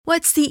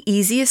What's the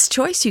easiest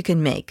choice you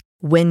can make?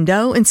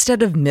 Window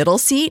instead of middle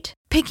seat?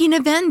 Picking a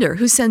vendor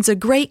who sends a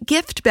great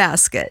gift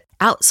basket?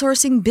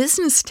 Outsourcing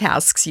business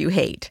tasks you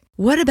hate?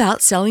 What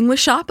about selling with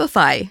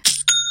Shopify?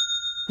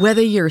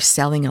 Whether you're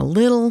selling a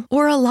little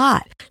or a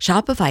lot,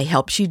 Shopify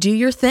helps you do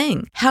your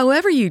thing,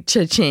 however you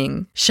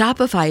cha-ching.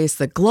 Shopify is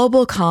the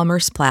global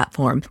commerce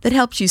platform that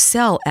helps you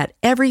sell at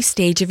every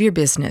stage of your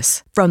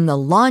business. From the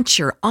launch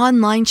your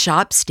online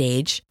shop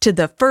stage to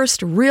the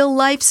first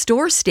real-life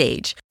store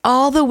stage,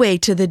 all the way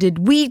to the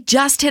did we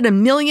just hit a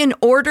million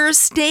orders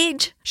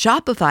stage.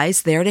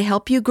 Shopify's there to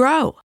help you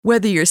grow.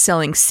 Whether you're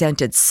selling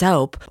scented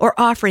soap or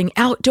offering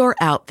outdoor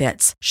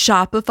outfits,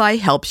 Shopify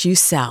helps you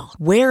sell.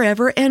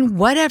 Wherever and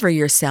whatever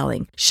you're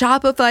selling,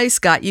 Shopify's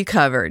got you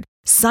covered.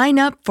 Sign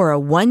up for a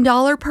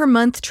 $1 per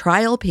month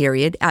trial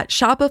period at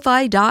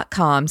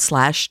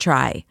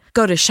shopify.com/try.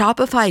 Go to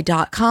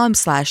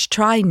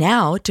shopify.com/try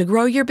now to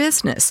grow your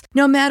business,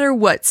 no matter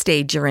what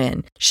stage you're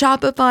in.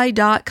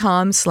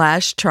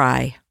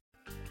 Shopify.com/try.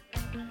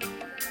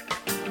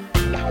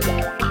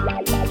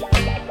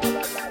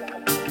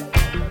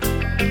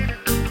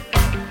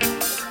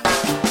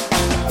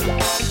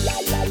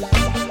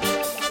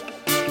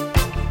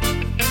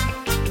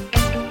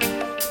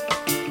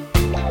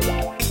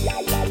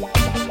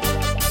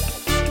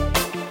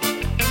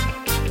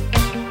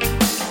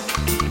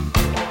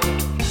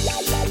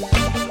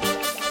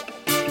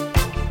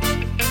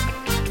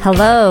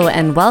 Hello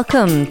and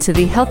welcome to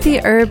the Healthy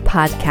Herb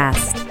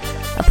Podcast,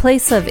 a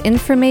place of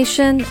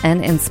information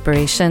and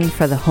inspiration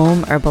for the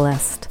home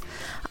herbalist.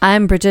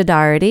 I'm Bridget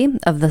Doherty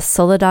of the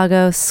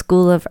Solidago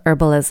School of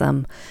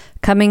Herbalism,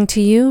 coming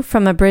to you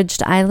from a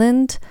bridged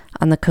island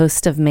on the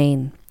coast of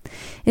Maine.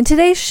 In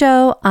today's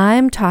show,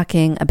 I'm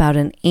talking about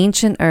an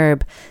ancient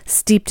herb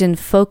steeped in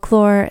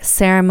folklore,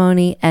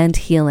 ceremony, and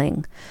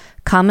healing,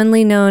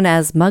 commonly known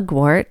as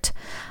mugwort,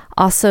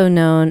 also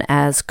known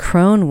as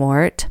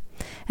cronewort,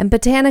 and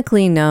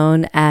botanically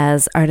known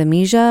as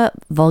Artemisia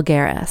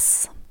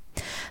vulgaris.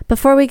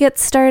 Before we get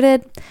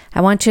started,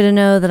 I want you to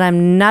know that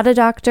I'm not a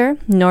doctor,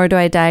 nor do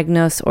I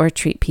diagnose or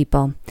treat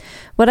people.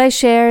 What I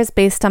share is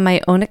based on my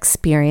own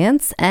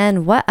experience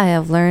and what I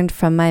have learned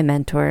from my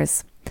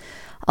mentors.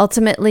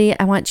 Ultimately,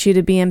 I want you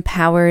to be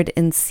empowered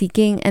in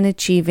seeking and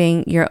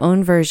achieving your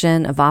own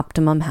version of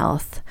optimum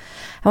health.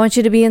 I want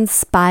you to be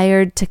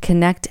inspired to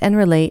connect and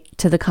relate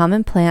to the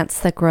common plants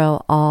that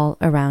grow all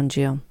around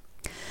you.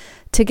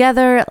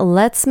 Together,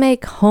 let's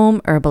make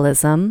home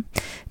herbalism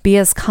be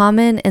as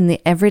common in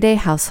the everyday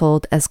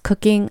household as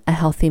cooking a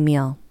healthy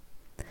meal.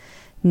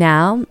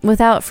 Now,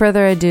 without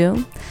further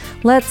ado,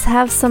 let's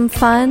have some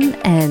fun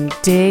and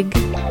dig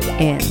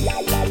in.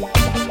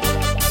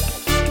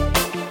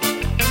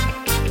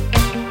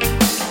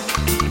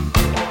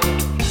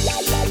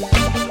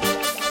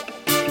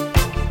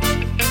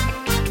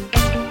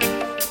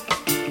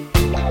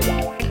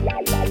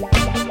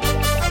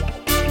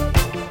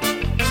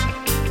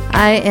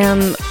 I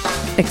am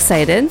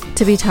excited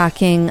to be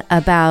talking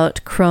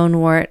about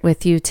cronewort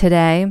with you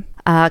today,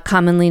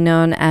 commonly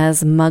known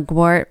as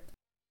mugwort.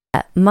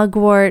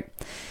 Mugwort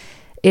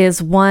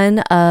is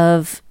one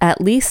of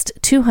at least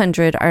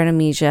 200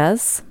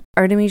 artemisias.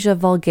 Artemisia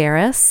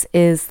vulgaris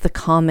is the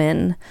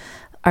common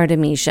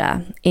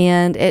artemisia,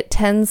 and it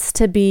tends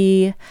to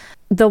be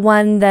the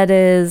one that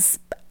is,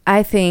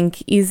 I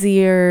think,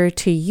 easier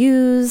to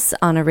use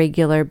on a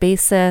regular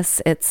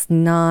basis. It's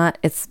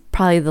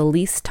probably the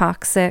least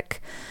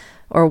toxic,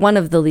 or one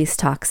of the least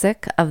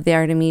toxic of the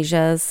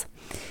artemisias,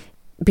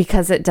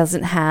 because it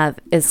doesn't have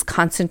as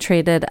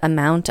concentrated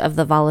amount of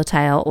the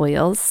volatile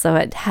oils. So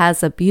it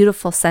has a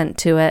beautiful scent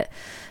to it,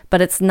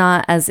 but it's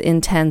not as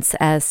intense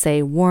as,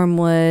 say,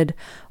 wormwood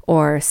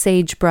or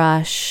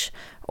sagebrush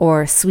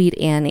or sweet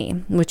Annie,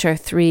 which are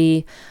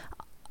three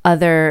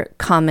other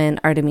common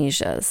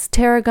artemisias.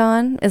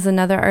 Tarragon is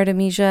another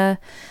artemisia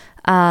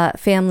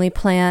family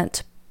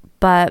plant,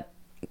 but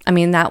I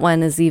mean, that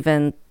one is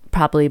even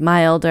probably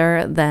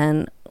milder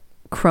than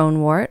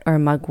cronewort or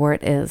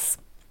mugwort is.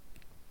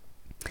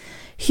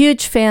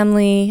 Huge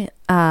family,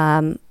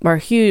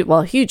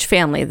 huge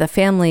family. The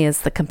family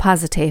is the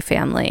Compositae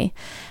family,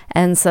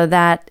 and so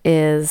that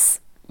is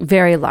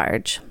very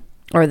large,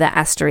 or the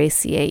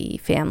Asteraceae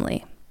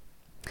family.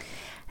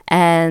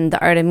 And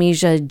the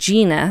Artemisia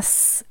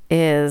genus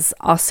is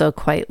also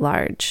quite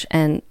large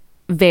and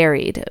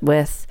varied,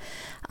 with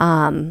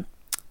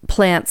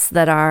plants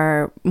that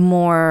are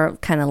more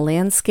kind of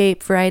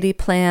landscape variety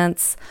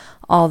plants,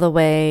 all the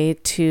way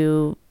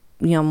to,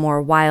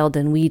 more wild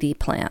and weedy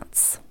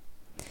plants.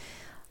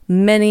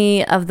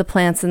 Many of the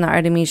plants in the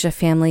Artemisia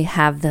family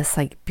have this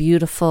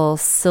beautiful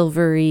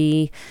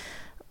silvery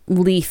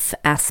leaf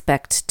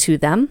aspect to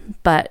them,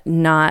 but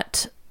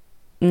not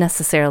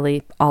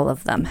necessarily all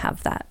of them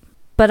have that.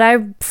 But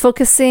I'm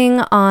focusing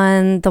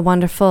on the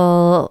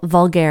wonderful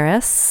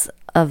vulgaris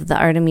of the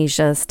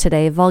artemisias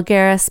today.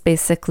 Vulgaris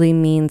basically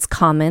means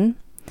common.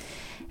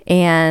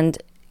 And,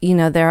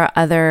 there are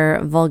other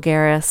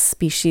vulgaris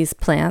species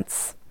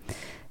plants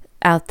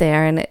out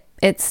there, and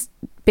It's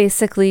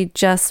basically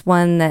just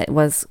one that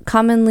was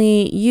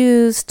commonly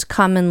used,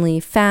 commonly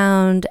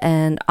found,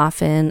 and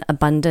often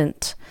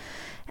abundant,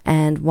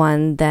 and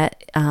one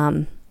that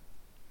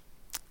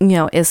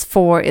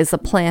is a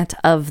plant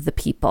of the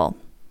people,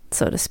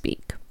 so to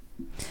speak.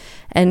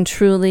 And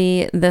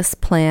truly, this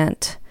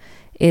plant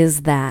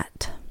is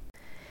that.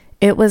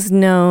 It was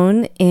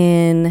known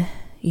in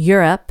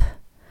Europe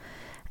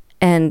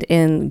and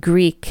in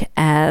Greek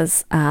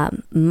as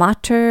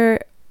Mater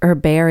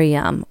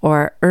Herbarium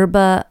or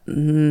Herba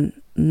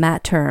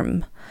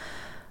Materm.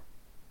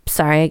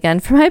 Sorry again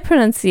for my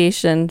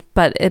pronunciation,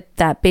 but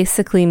that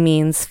basically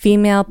means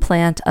female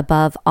plant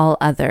above all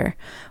other,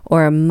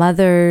 or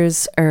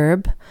mother's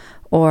herb,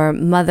 or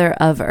mother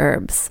of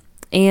herbs.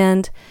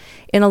 And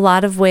in a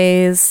lot of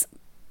ways,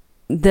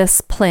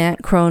 this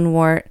plant,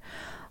 cronewort,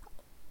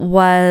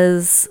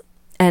 was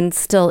and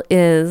still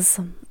is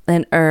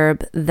an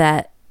herb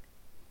that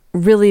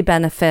really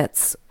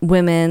benefits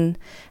women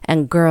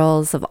and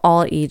girls of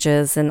all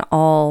ages and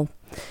all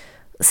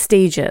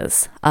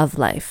stages of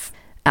life.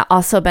 It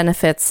also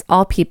benefits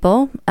all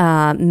people,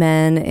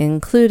 men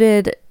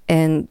included,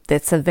 and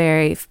it's a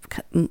very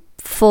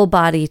full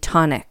body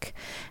tonic,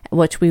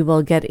 which we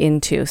will get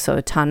into. So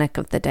a tonic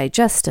of the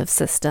digestive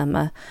system,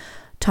 a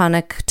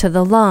tonic to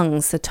the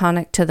lungs, a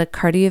tonic to the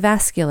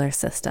cardiovascular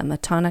system, a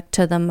tonic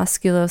to the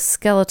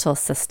musculoskeletal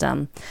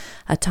system,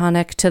 a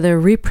tonic to the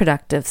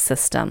reproductive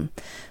system.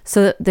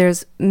 So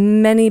there's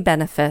many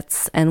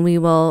benefits, and we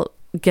will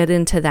get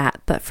into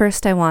that. But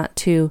first I want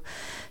to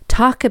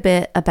talk a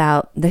bit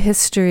about the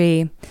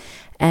history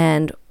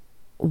and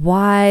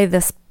why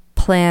this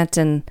plant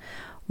and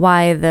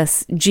why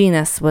this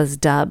genus was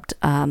dubbed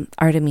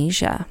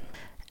Artemisia.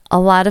 A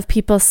lot of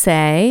people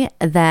say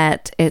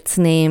that it's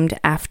named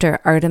after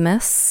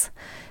Artemis,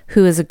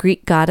 who is a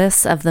Greek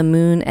goddess of the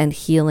moon and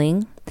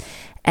healing,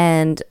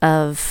 and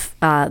of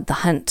the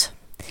hunt.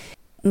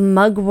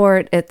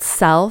 Mugwort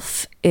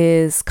itself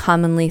is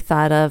commonly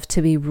thought of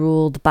to be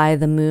ruled by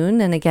the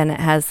moon, and again,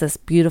 it has this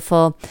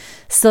beautiful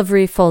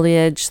silvery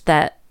foliage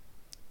that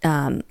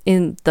under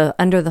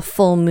the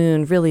full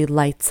moon really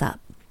lights up.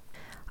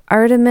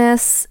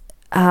 Artemis,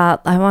 I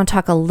want to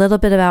talk a little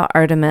bit about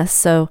Artemis.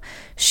 So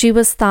she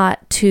was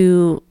thought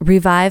to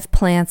revive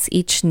plants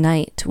each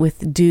night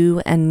with dew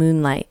and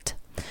moonlight,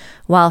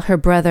 while her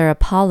brother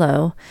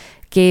Apollo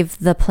gave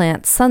the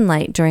plant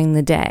sunlight during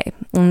the day.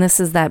 And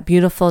this is that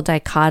beautiful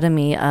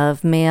dichotomy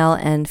of male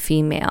and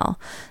female,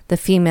 the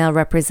female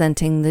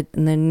representing the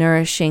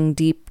nourishing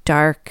deep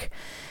dark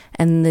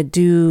and the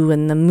dew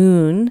and the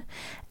moon,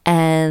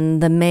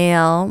 and the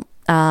male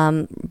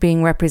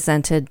being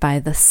represented by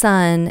the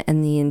sun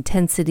and the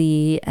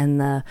intensity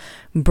and the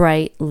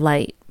bright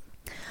light.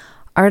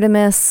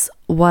 Artemis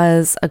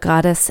was a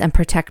goddess and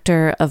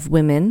protector of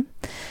women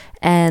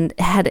and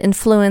had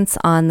influence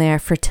on their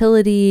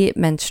fertility,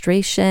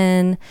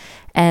 menstruation,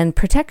 and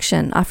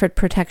protection, offered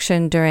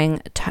protection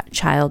during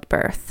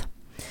childbirth.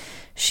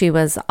 She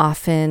was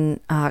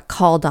often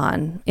called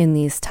on in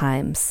these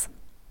times.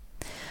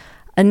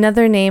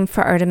 Another name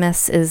for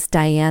Artemis is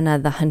Diana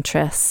the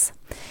Huntress.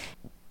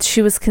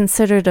 She was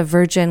considered a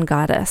virgin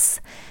goddess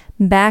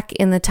back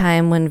in the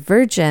time when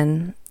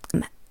virgin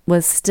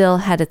still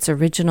had its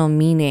original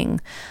meaning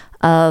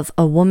of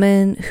a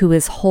woman who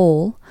is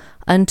whole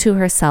unto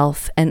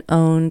herself and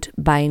owned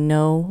by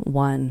no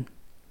one,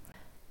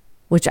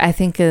 which I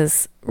think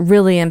is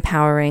really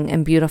empowering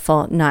and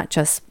beautiful, not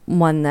just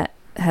one that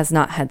has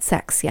not had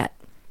sex yet.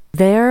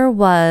 There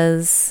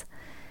was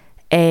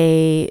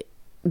a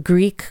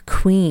Greek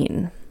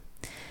queen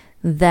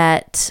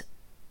that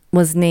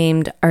was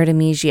named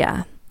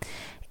Artemisia,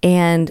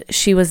 and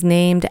she was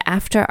named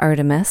after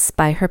Artemis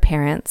by her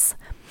parents,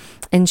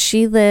 and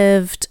she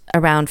lived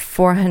around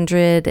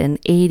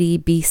 480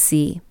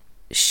 BC.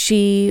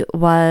 She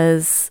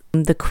was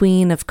the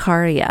queen of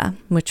Caria,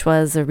 which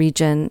was a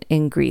region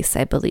in Greece,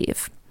 I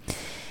believe.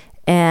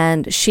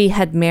 And she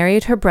had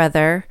married her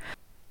brother,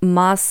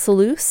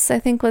 Mausolus, I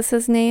think was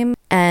his name,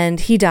 and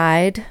he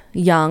died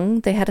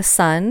young. They had a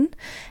son,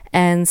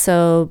 and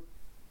so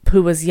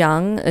who was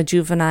young, a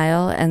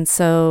juvenile, and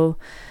so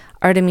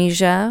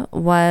Artemisia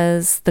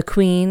was the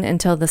queen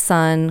until the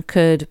son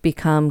could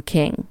become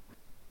king.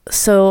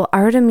 So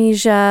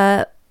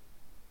Artemisia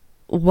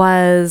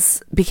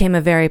became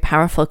a very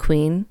powerful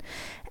queen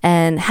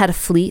and had a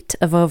fleet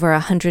of over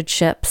 100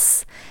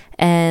 ships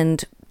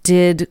and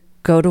did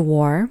go to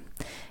war.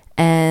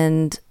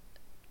 And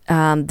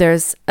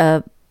there's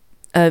a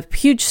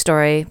huge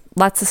story,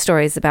 lots of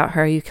stories about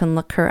her. You can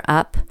look her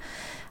up.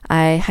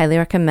 I highly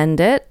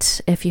recommend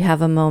it. If you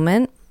have a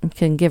moment, you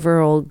can give her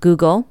a old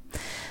Google.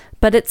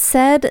 But it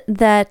said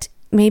that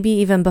maybe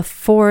even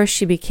before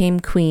she became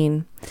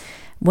queen,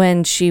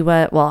 when she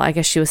was, well, I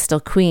guess she was still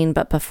queen,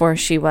 but before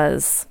she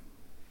was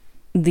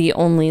the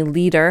only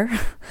leader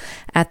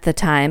at the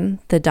time,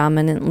 the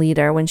dominant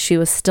leader, when she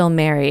was still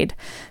married.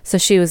 So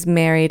she was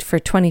married for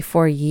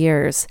 24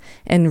 years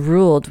and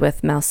ruled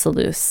with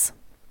Mausolus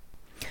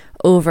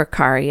over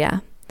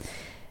Caria.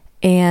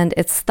 And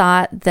it's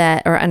thought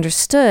that, or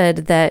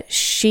understood that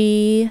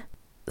she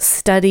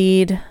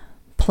studied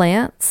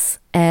plants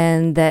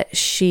and that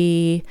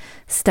she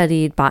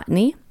studied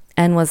botany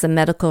and was a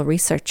medical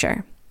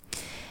researcher.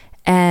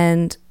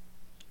 And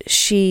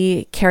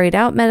she carried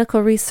out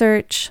medical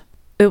research.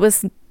 It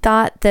was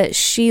thought that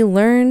she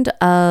learned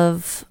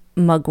of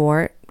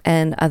mugwort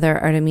and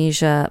other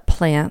Artemisia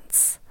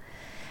plants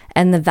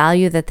and the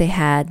value that they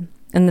had,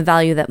 and the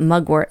value that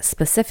mugwort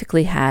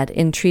specifically had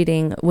in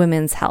treating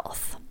women's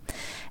health.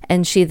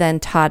 And she then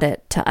taught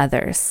it to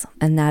others.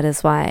 And that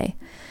is why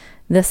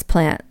this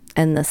plant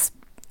and this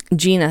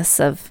genus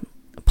of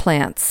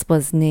plants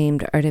was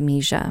named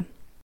Artemisia.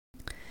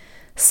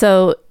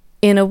 So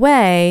in a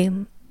way,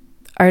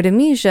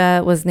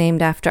 Artemisia was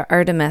named after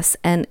Artemis,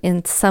 and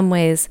in some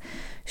ways,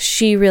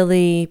 she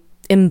really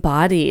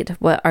embodied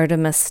what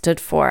Artemis stood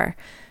for.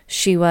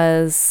 She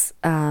was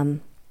a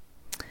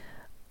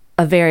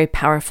very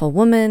powerful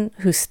woman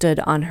who stood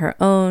on her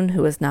own,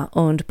 who was not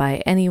owned by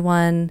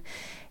anyone,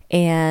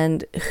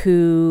 and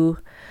who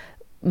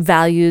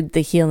valued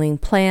the healing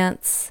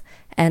plants,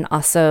 and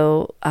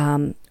also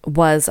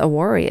was a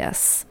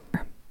warrioress.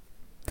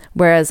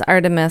 Whereas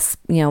Artemis,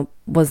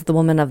 was the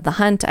woman of the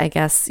hunt, I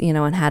guess,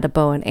 and had a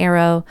bow and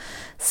arrow.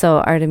 So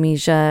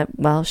Artemisia,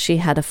 well, she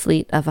had a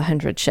fleet of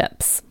 100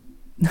 ships.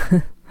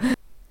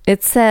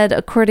 It said,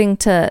 according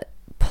to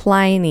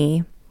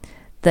Pliny,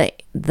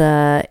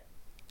 the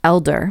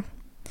elder,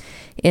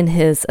 in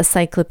his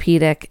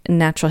encyclopedic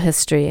natural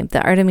history,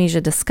 that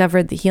Artemisia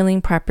discovered the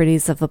healing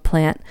properties of a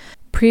plant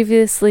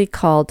previously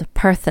called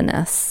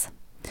Parthenus,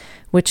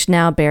 which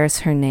now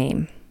bears her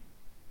name.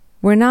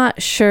 We're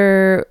not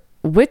sure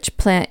which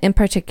plant in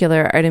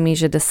particular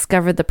Artemisia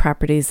discovered the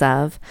properties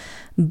of,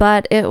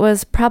 but it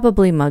was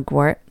probably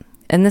mugwort,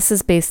 and this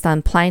is based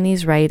on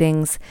Pliny's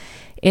writings,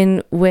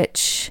 in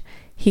which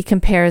he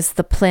compares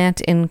the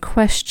plant in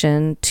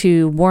question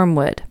to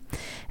wormwood,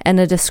 and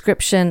a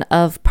description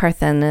of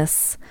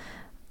Parthenus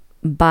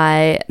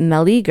by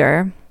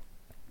Meleager,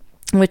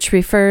 which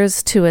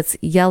refers to its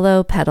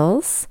yellow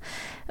petals,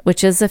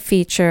 which is a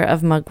feature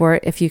of mugwort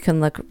if you can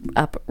look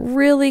up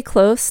really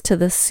close to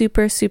the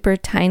super, super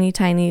tiny,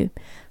 tiny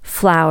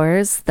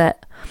flowers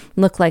that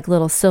look like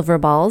little silver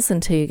balls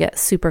until you get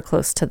super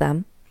close to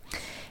them.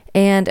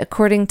 And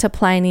according to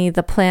Pliny,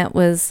 the plant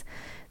was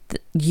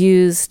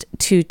used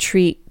to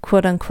treat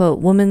quote-unquote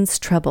woman's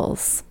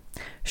troubles,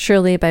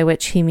 surely by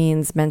which he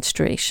means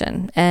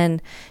menstruation,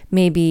 and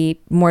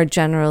maybe more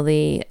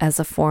generally as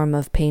a form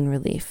of pain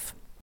relief.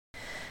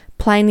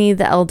 Pliny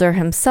the Elder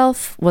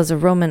himself was a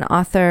Roman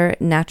author,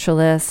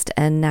 naturalist,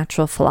 and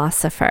natural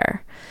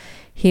philosopher.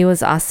 He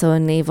was also a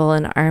naval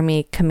and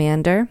army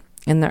commander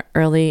in the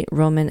early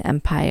Roman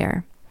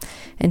Empire.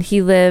 And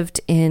he lived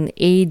in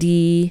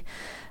AD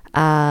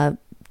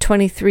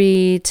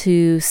 23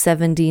 to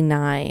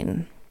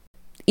 79.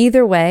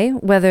 Either way,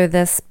 whether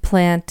this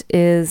plant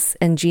is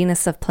and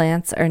genus of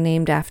plants are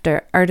named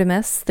after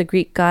Artemis, the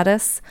Greek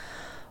goddess,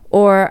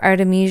 or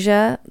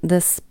Artemisia,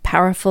 this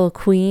powerful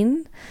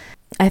queen,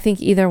 I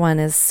think either one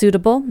is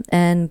suitable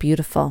and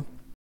beautiful.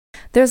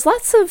 There's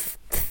lots of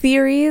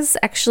theories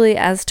actually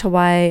as to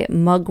why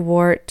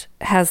mugwort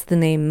has the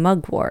name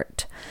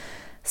mugwort.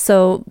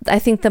 So I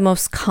think the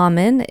most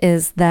common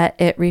is that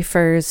it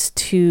refers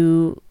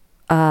to,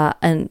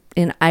 in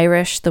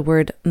Irish, the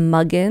word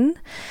muggin,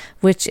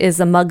 which is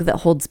a mug that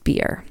holds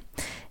beer.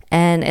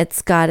 And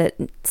it's got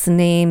its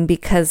name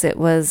because it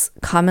was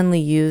commonly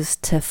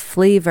used to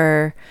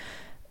flavor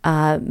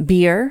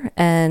beer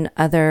and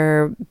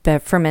other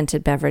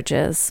fermented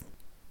beverages,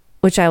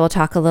 which I will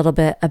talk a little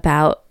bit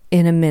about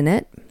in a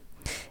minute.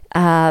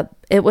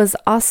 It was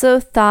also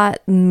thought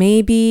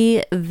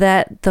maybe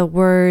that the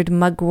word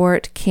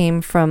mugwort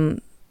came from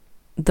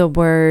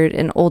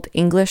an Old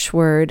English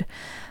word,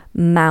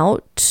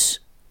 mout,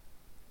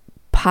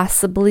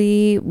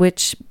 possibly,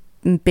 which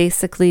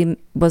basically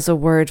was a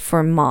word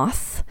for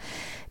moth,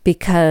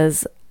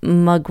 because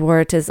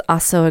mugwort is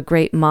also a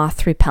great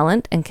moth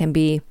repellent and can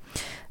be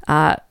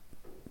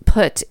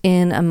put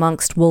in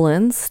amongst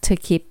woolens to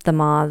keep the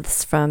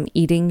moths from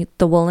eating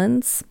the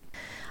woolens.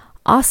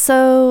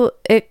 Also,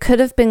 it could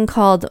have been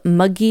called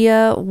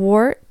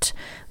Mugwort,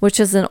 which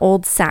is an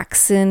Old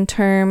Saxon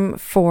term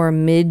for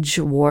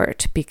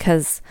midgewort,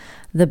 because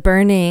the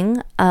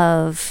burning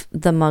of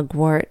the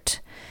mugwort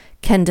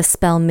can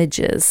dispel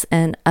midges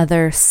and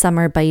other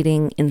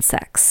summer-biting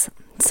insects.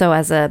 So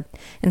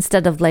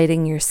instead of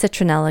lighting your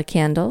citronella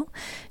candle,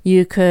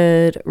 you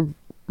could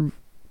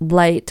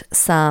light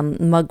some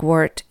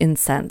mugwort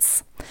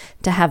incense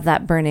to have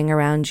that burning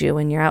around you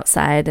when you're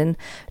outside and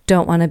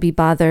don't want to be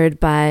bothered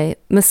by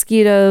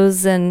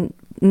mosquitoes and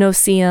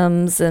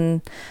no-see-ums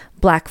and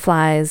black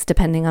flies,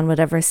 depending on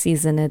whatever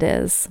season it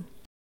is.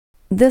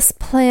 This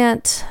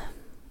plant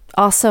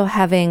also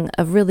having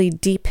a really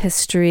deep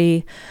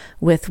history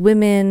with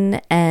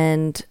women,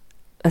 and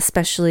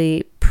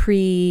especially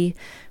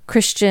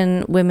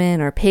pre-Christian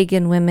women or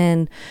pagan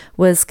women,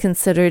 was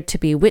considered to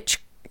be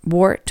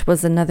witchwort,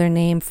 was another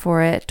name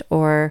for it,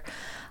 or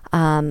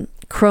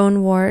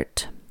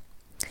cronewort.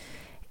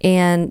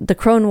 And the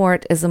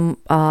cronewort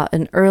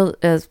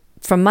is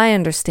from my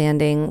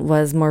understanding,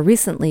 was more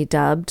recently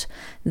dubbed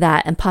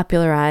that and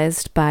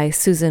popularized by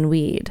Susan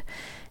Weed.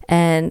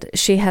 And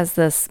she has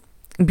this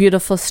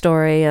beautiful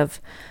story of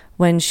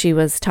when she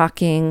was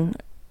talking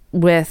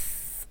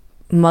with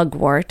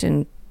Mugwort,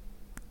 and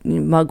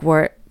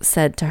Mugwort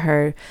said to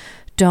her,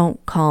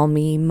 "Don't call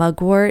me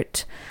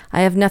Mugwort.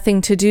 I have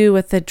nothing to do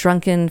with the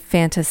drunken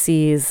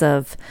fantasies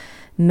of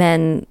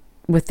men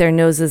with their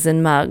noses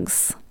in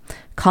mugs.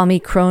 Call me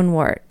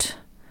Cronewort.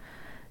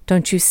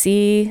 Don't you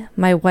see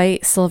my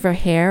white silver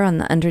hair on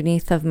the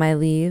underneath of my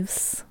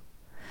leaves?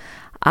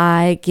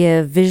 I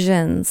give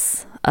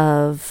visions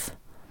of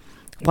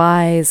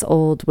wise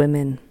old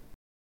women."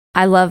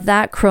 I love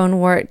that.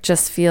 Cronewort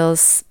just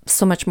feels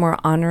so much more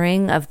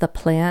honoring of the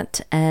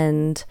plant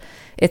and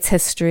its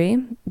history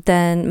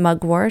than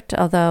mugwort,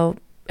 although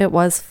it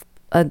was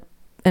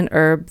an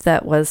herb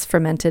that was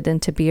fermented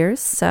into beers.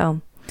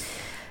 So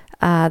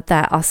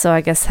that also,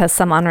 I guess, has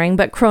some honoring,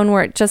 but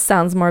cronewort just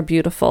sounds more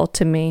beautiful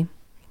to me.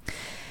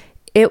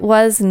 It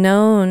was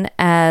known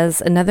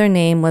as, another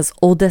name was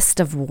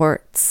oldest of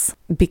worts,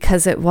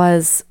 because it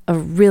was a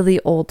really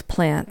old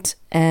plant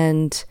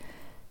and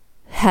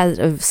had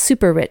a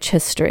super rich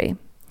history.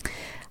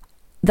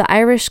 The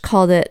Irish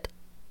called it,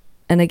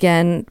 and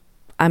again,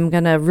 I'm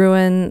going to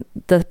ruin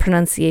the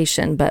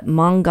pronunciation, but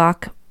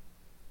Mongach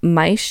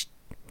Maish,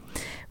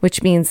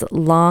 which means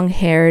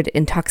long-haired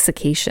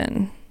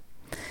intoxication,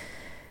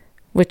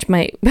 which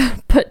might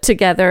put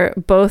together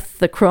both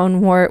the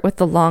cronewort with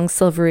the long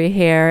silvery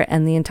hair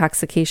and the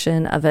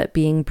intoxication of it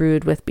being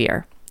brewed with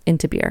beer,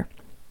 into beer.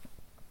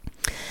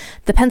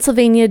 The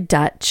Pennsylvania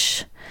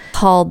Dutch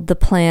called the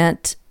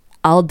plant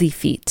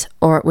Aldifiet,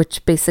 or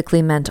which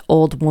basically meant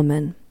old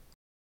woman.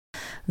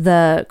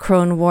 The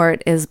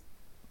cronewort is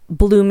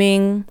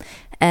blooming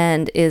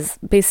and is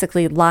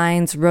basically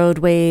lines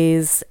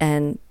roadways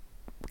and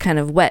kind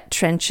of wet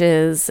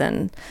trenches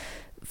and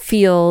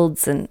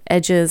fields and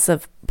edges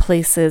of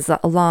places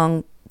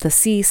along the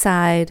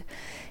seaside.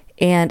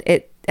 And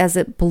it, as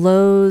it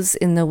blows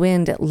in the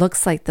wind, it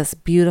looks like this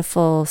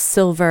beautiful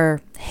silver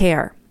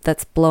hair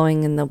that's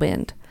blowing in the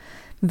wind.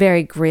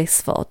 Very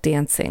graceful,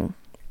 dancing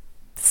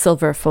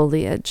silver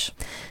foliage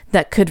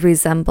that could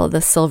resemble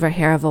the silver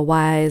hair of a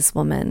wise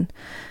woman,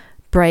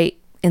 bright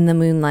in the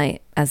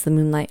moonlight as the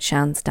moonlight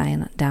shines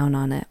down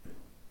on it.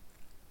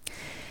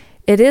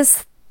 It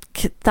is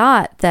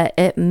thought that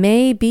it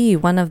may be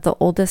one of the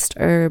oldest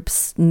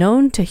herbs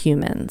known to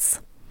humans,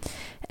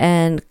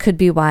 and could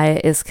be why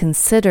it is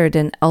considered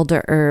an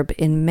elder herb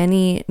in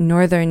many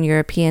northern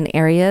European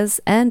areas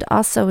and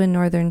also in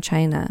northern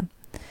China.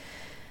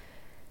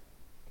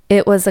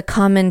 It was a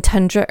common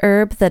tundra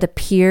herb that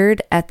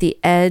appeared at the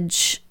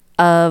edge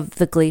of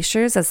the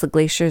glaciers as the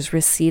glaciers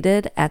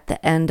receded at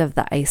the end of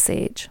the Ice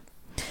Age.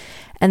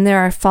 And there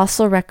are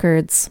fossil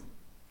records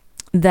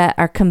that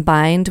are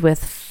combined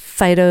with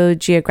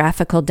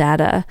phytogeographical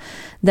data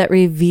that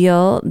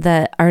reveal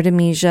that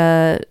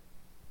Artemisia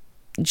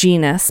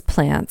genus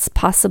plants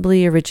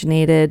possibly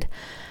originated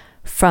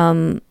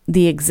from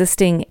the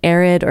existing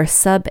arid or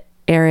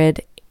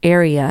sub-arid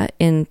area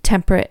in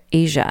temperate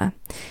Asia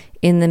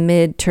in the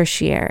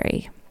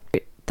mid-Tertiary.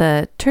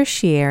 The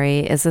Tertiary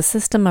is a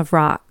system of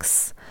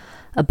rocks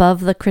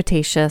above the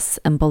Cretaceous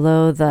and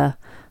below the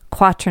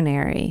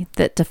Quaternary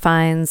that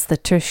defines the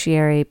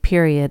Tertiary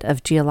period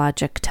of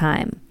geologic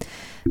time.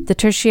 The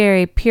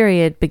Tertiary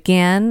period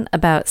began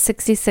about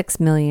 66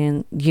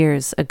 million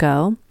years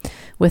ago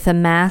with a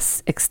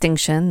mass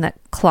extinction that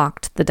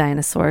clocked the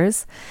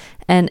dinosaurs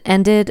and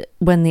ended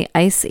when the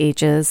ice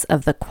ages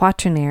of the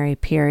Quaternary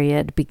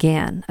period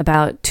began,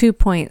 about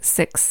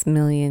 2.6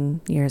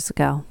 million years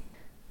ago.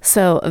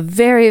 So a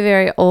very,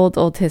 very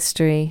old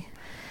history.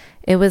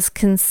 It was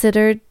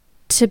considered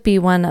to be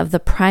one of the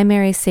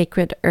primary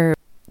sacred herbs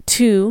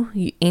to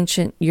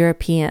ancient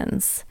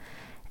Europeans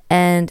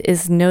and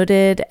is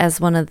noted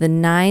as one of the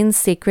 9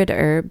 sacred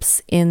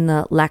herbs in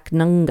the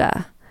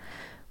Lacnunga,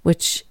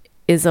 which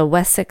is a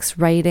Wessex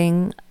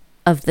writing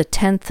of the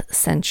 10th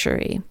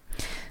century.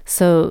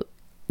 So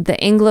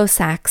the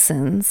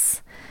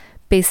Anglo-Saxons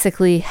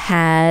basically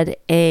had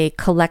a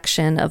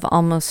collection of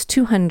almost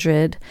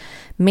 200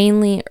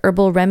 mainly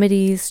herbal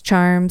remedies,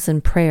 charms,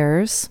 and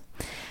prayers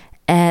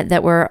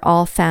that were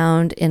all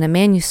found in a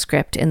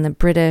manuscript in the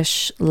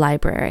British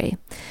Library.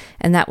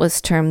 And that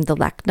was termed the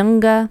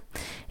Lacnunga,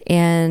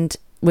 and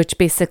which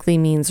basically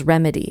means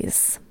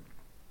remedies.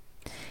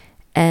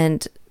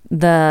 And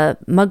the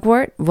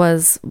mugwort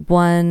was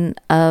one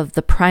of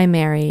the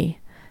primary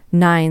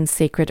 9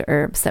 sacred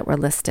herbs that were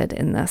listed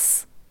in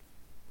this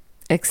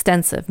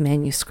extensive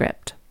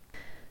manuscript.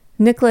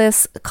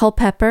 Nicholas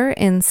Culpeper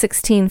in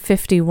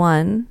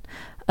 1651,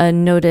 a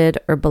noted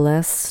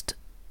herbalist,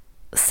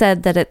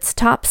 said that its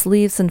tops,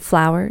 leaves, and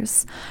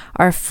flowers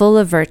are full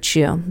of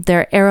virtue.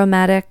 They're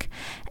aromatic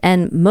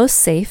and most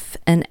safe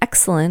and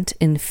excellent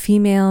in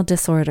female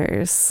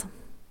disorders.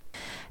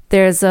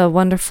 There's a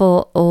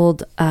wonderful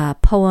old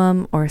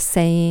poem or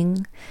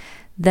saying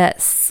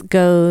that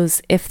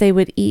goes, if they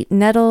would eat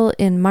nettle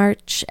in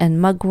March and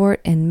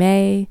mugwort in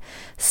May,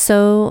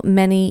 so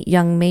many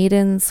young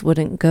maidens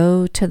wouldn't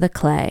go to the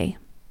clay.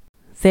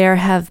 There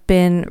have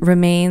been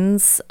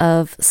remains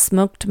of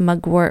smoked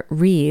mugwort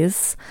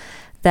wreaths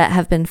that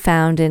have been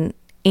found in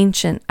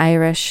ancient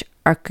Irish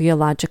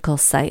archaeological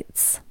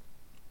sites.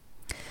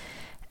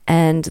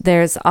 And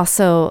there's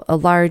also a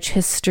large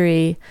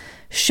history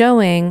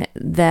showing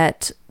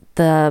that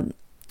the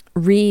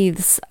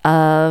wreaths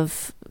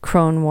of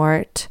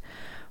cronewort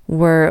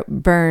were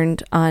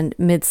burned on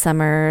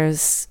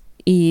Midsummer's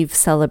Eve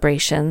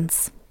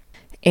celebrations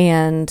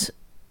and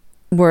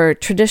were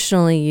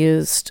traditionally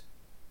used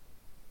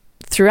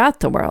throughout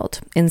the world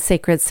in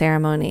sacred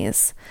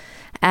ceremonies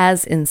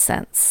as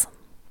incense.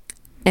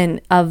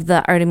 And of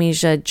the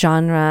Artemisia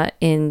genre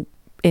in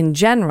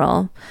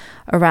general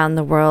around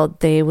the world,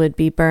 they would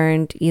be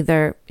burned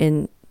either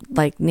in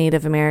like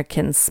Native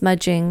American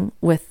smudging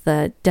with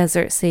the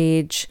desert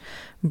sage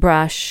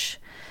brush,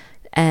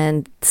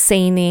 and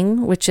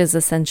seining, which is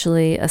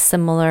essentially a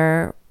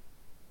similar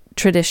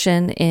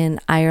tradition in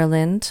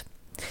Ireland,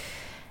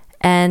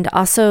 and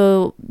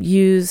also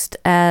used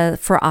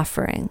for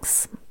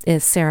offerings,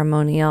 is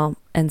ceremonial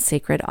and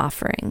sacred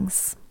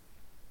offerings.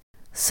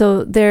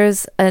 So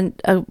there's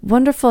a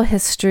wonderful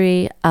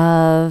history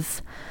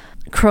of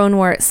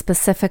cronewort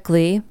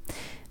specifically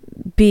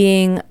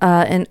being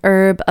an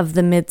herb of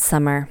the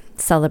midsummer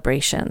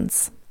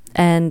celebrations.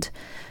 And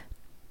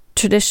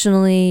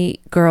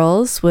traditionally,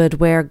 girls would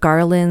wear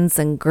garlands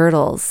and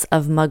girdles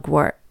of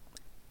mugwort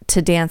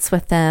to dance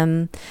with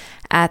them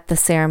at the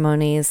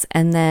ceremonies,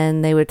 and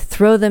then they would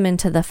throw them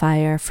into the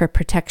fire for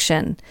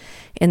protection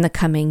in the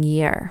coming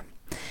year.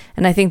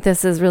 And I think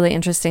this is really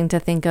interesting to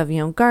think of,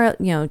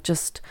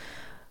 just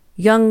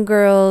young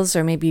girls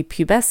or maybe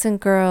pubescent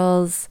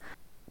girls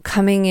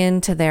coming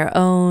into their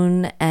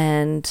own,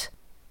 and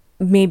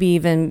maybe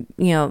even,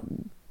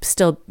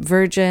 still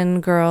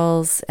virgin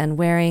girls, and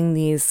wearing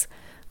these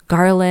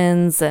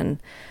garlands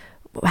and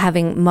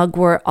having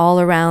mugwort all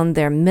around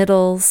their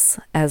middles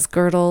as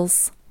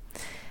girdles,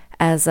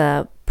 as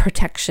a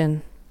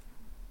protection,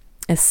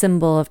 a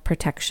symbol of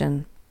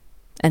protection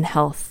and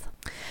health.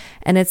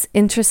 And it's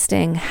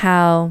interesting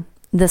how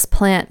this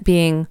plant,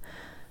 being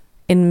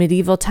in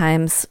medieval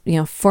times,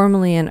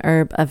 formerly an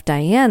herb of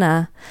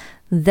Diana,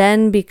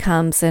 then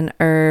becomes an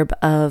herb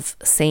of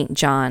Saint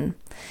John.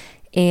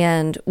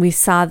 And we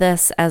saw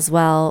this as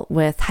well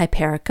with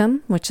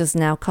Hypericum, which is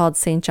now called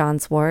St.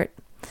 John's wort.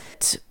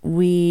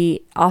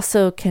 We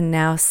also can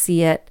now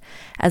see it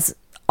as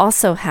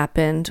also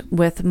happened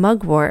with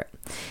mugwort,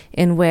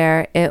 in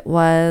where it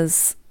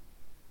was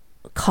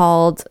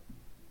called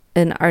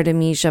an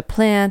Artemisia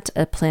plant,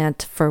 a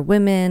plant for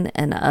women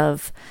and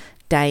of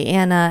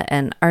Diana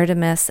and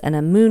Artemis and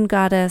a moon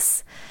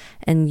goddess,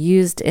 and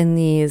used in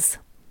these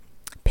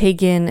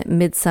pagan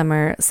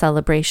midsummer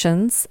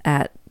celebrations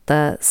at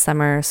the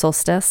summer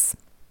solstice,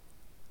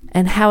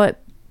 and how it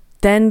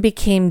then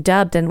became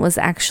dubbed and was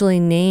actually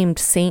named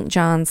St.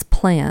 John's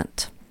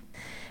plant,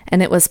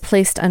 and it was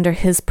placed under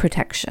his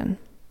protection.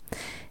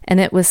 And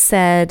it was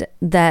said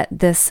that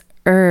this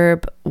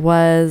herb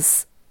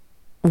was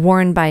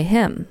worn by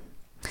him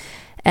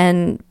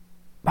and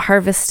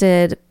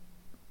harvested,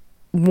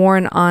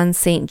 worn on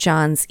St.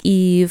 John's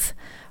Eve,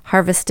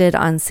 harvested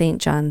on St.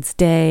 John's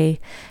Day,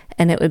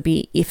 and it would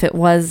be, if it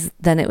was,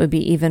 then it would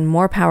be even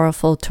more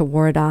powerful to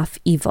ward off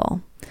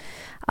evil.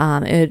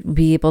 It would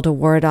be able to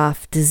ward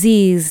off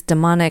disease,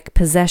 demonic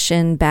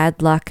possession,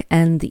 bad luck,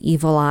 and the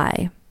evil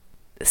eye.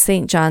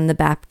 St. John the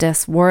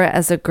Baptist wore it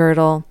as a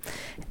girdle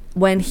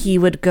when he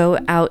would go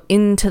out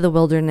into the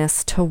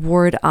wilderness to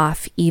ward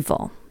off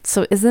evil.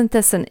 So isn't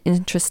this an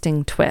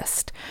interesting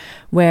twist,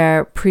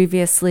 where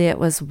previously it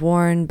was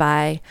worn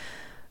by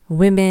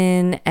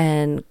women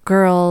and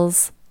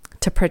girls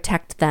to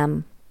protect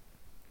them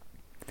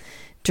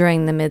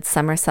during the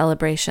midsummer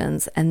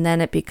celebrations, and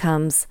then it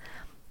becomes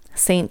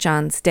St.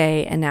 John's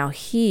Day, and now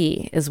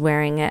he is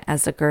wearing it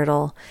as a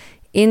girdle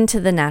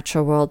into the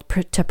natural world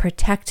to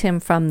protect him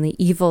from the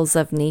evils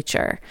of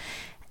nature.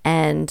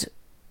 And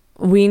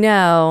we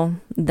know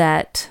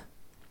that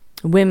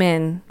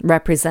women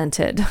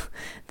represented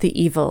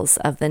the evils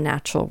of the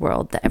natural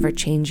world, the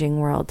ever-changing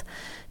world,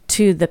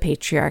 to the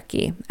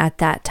patriarchy at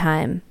that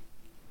time.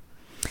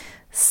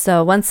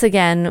 So once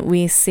again,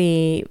 we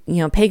see,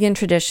 pagan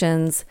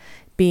traditions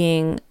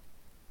being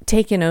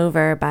taken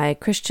over by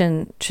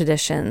Christian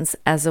traditions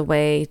as a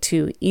way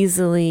to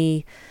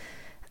easily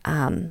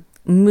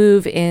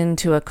move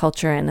into a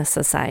culture and a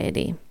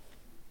society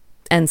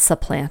and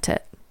supplant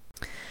it.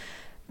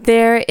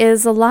 There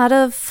is a lot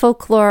of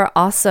folklore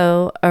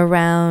also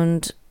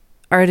around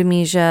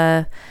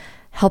Artemisia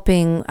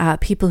helping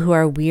people who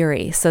are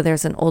weary. So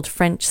there's an old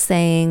French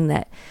saying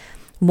that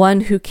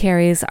one who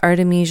carries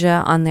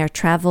Artemisia on their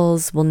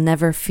travels will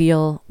never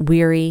feel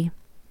weary.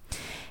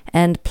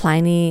 And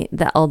Pliny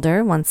the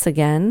Elder, once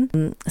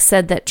again,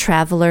 said that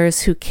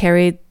travelers who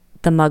carried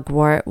the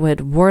mugwort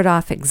would ward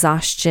off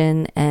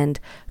exhaustion and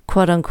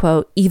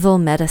quote-unquote evil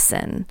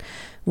medicine,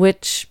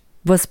 which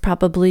was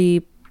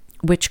probably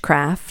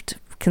witchcraft,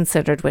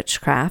 considered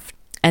witchcraft,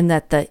 and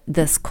that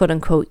this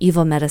quote-unquote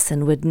evil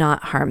medicine would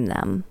not harm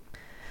them.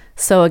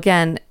 So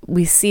again,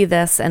 we see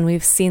this, and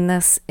we've seen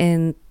this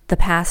in the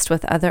past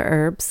with other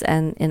herbs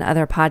and in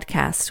other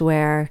podcasts,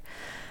 where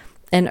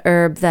an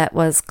herb that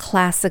was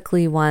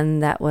classically one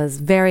that was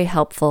very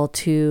helpful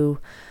to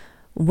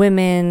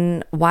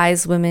women,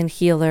 wise women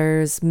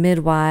healers,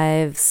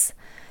 midwives,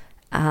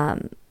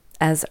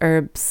 as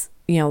herbs,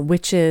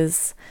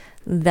 witches,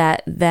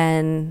 that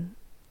then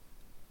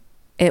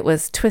it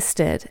was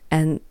twisted,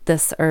 and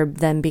this herb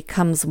then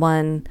becomes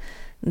one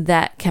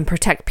that can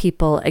protect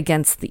people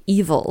against the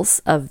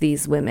evils of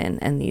these women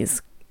and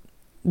these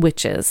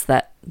witches,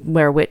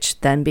 where witch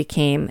then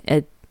became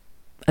a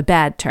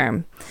bad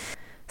term.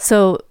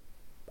 So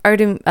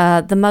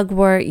the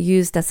mugwort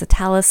used as a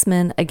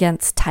talisman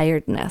against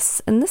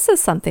tiredness, and this is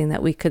something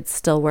that we could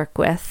still work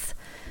with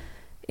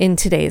in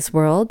today's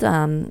world.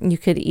 You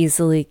could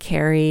easily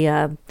carry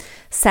a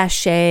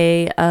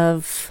sachet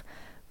of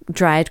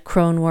dried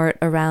cronewort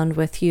around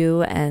with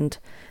you, and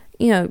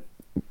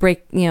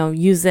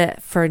use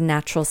it for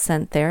natural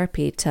scent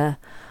therapy to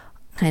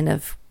kind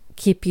of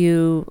keep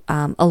you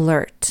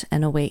alert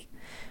and awake,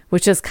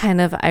 which is kind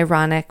of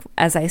ironic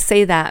as I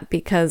say that,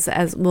 because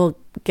as we'll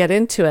get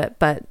into it,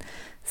 but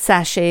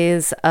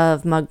sachets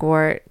of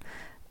mugwort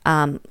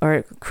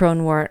or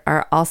cronewort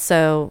are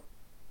also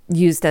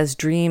used as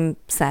dream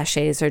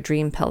sachets or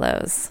dream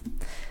pillows,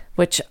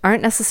 which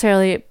aren't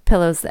necessarily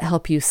pillows that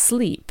help you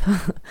sleep,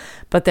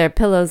 but they're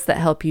pillows that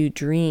help you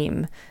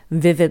dream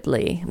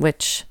vividly,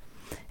 which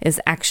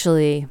is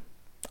actually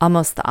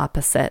almost the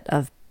opposite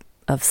of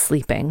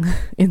sleeping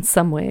in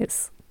some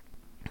ways.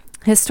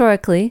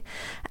 Historically,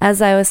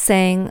 as I was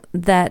saying,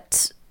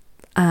 that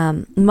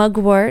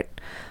mugwort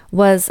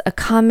was a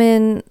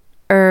common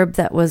herb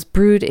that was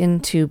brewed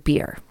into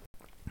beer.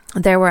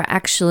 There were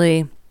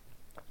actually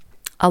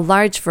a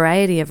large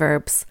variety of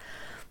herbs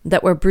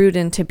that were brewed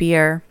into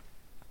beer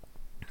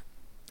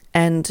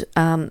and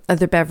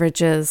other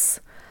beverages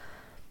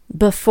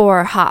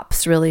before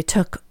hops really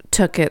took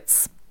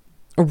its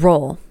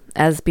role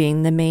as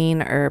being the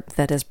main herb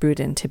that is brewed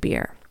into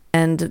beer.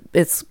 And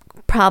it's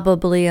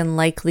probably and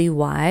likely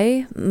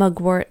why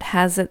mugwort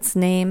has its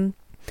name.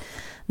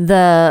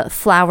 The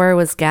flower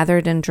was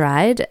gathered and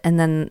dried, and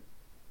then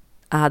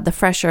the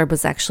fresh herb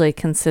was actually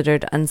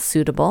considered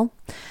unsuitable.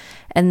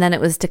 And then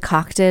it was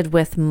decocted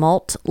with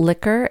malt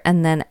liquor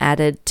and then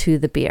added to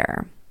the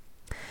beer.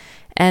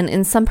 And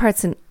in some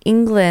parts in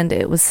England,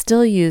 it was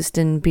still used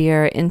in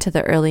beer into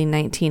the early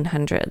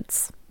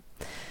 1900s.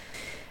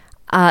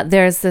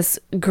 There's this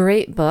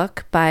great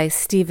book by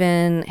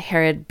Stephen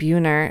Herod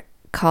Buhner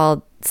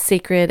called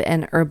Sacred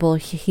and Herbal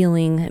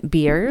Healing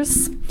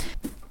Beers.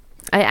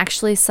 I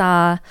actually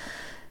saw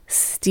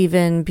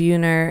Stephen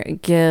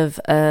Buhner give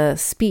a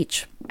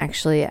speech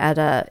actually at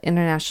an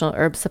international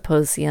herb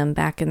symposium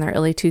back in the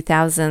early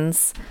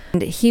 2000s.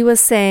 And he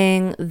was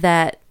saying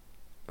that,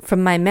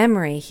 from my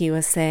memory,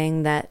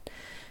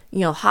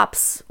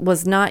 hops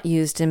was not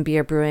used in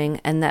beer brewing,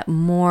 and that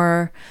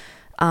more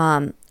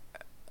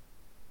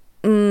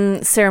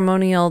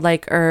ceremonial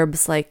like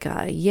herbs like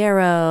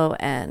yarrow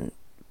and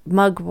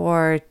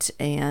mugwort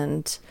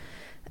and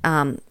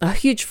a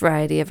huge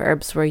variety of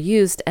herbs were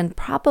used, and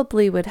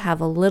probably would have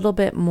a little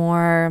bit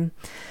more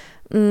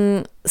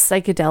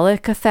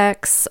psychedelic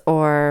effects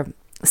or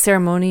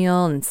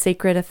ceremonial and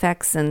sacred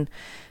effects, and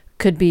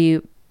could be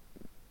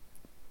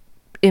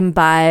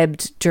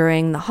imbibed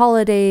during the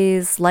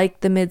holidays like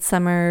the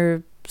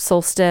midsummer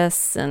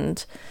solstice,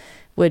 and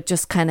would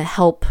just kind of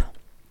help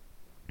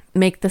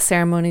make the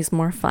ceremonies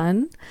more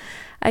fun,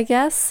 I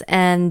guess.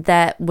 And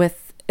that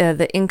with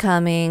the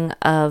incoming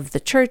of the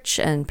church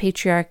and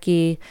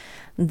patriarchy,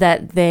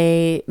 that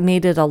they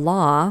made it a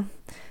law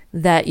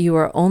that you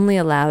were only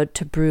allowed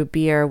to brew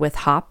beer with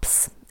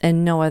hops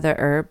and no other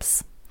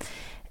herbs,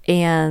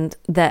 and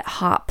that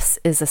hops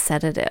is a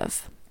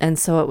sedative, and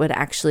so it would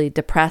actually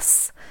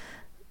depress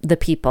the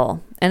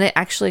people, and it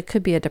actually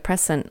could be a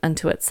depressant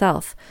unto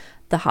itself,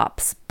 the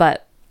hops,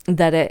 but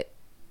that it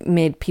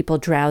made people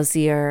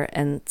drowsier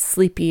and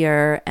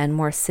sleepier and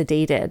more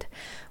sedated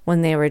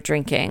when they were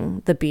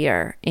drinking the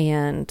beer,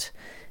 and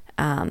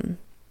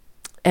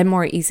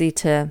more easy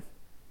to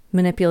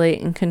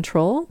manipulate and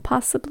control,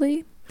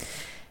 possibly.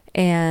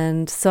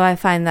 And so I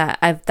find that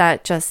I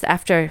think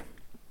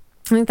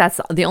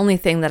that's the only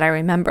thing that I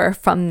remember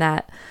from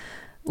that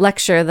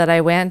lecture that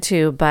I went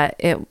to, but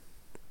it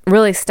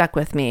really stuck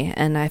with me,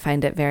 and I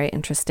find it very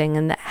interesting,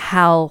 and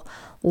how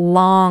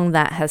long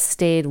that has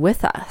stayed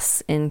with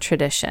us in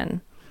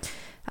tradition,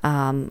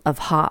 of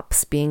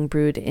hops being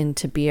brewed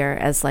into beer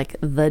as like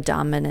the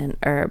dominant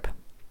herb.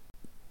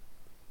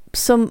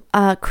 So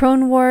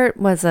cronewort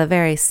was a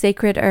very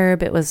sacred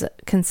herb. It was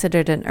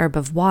considered an herb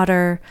of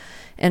water,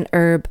 an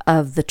herb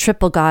of the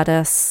triple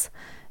goddess,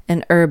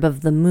 an herb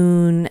of the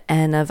moon,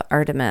 and of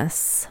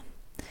Artemis.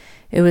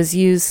 It was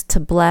used to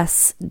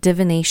bless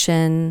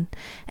divination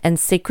and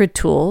sacred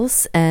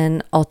tools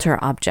and altar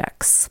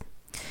objects.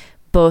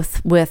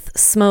 both with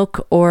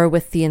smoke or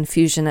with the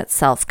infusion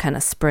itself, kind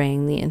of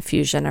spraying the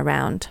infusion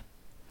around.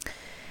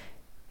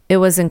 It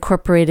was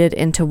incorporated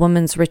into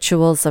women's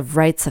rituals of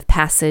rites of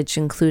passage,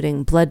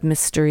 including blood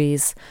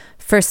mysteries,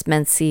 first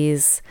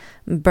menses,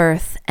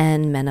 birth,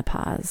 and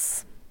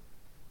menopause.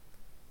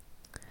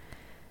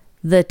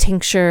 The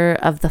tincture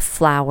of the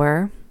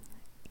flower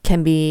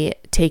can be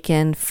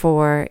taken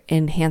for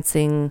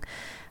enhancing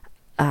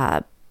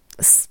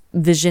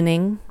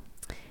visioning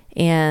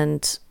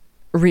and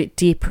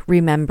deep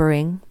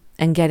remembering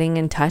and getting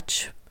in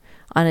touch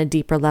on a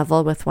deeper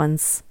level with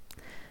one's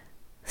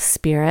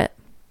spirit.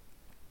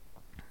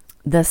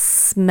 The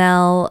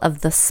smell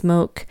of the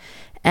smoke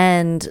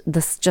and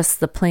just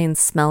the plain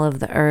smell of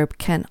the herb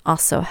can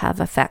also have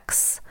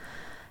effects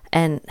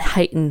and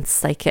heighten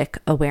psychic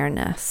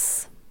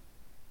awareness.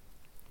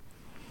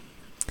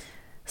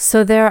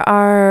 So there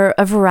are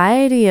a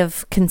variety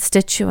of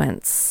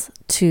constituents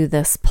to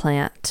this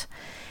plant.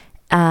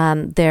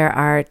 There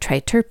are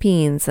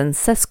triterpenes and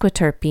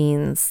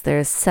sesquiterpenes.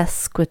 There's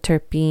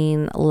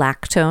sesquiterpene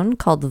lactone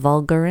called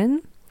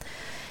vulgarin.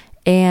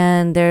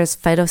 And there's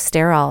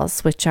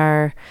phytosterols, which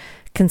are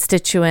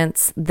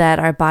constituents that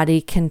our body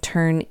can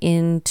turn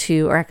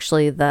into, or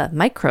actually the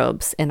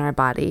microbes in our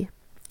body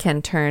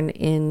can turn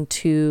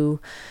into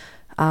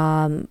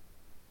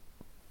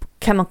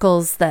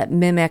chemicals that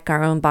mimic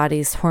our own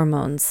body's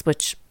hormones,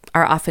 which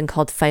are often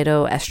called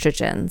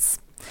phytoestrogens.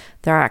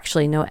 There are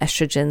actually no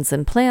estrogens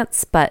in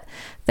plants, but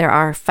there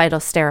are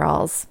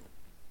phytosterols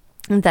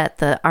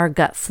that our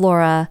gut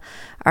flora,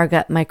 our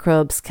gut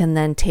microbes can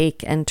then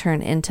take and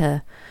turn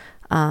into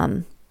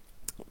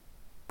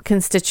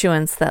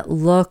constituents that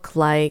look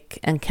like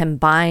and can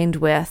bind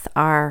with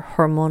our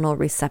hormonal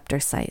receptor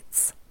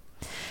sites.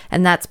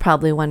 And that's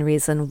probably one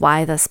reason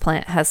why this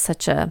plant has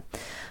such a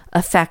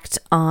effect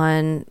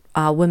on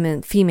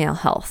female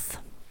health.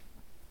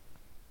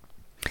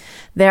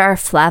 There are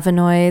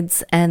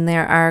flavonoids and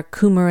there are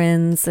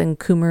coumarins and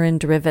coumarin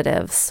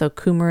derivatives. So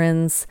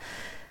coumarins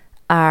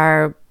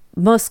are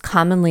most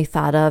commonly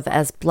thought of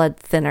as blood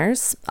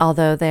thinners,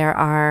 although there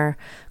are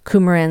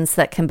coumarins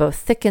that can both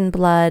thicken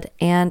blood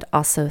and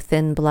also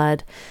thin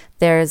blood.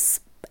 There's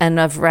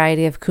a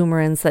variety of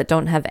coumarins that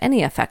don't have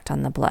any effect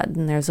on the blood,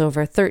 and there's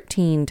over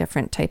 13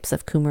 different types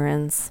of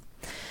coumarins.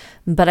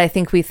 But I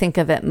think we think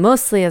of it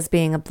mostly as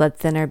being a blood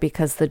thinner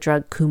because the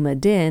drug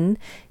Coumadin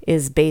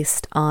is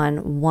based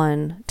on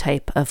one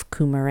type of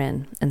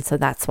coumarin, and so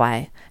that's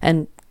why.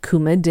 And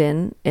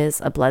Coumadin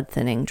is a blood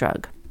thinning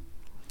drug.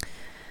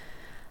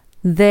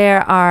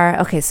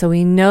 So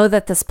we know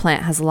that this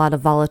plant has a lot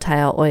of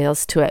volatile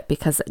oils to it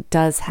because it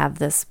does have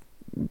this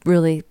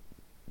really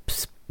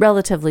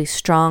relatively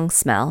strong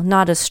smell,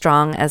 not as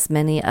strong as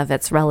many of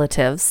its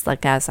relatives,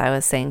 like as I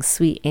was saying,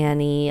 sweet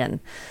Annie and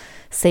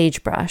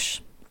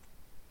sagebrush.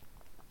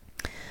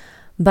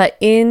 But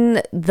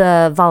in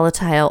the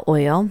volatile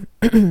oil,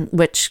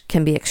 which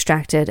can be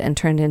extracted and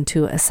turned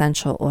into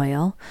essential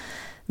oil,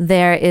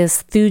 there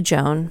is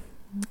thujone,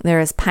 there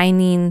is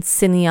pinene,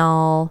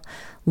 cineol,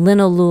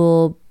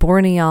 linalool,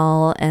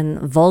 borneol, and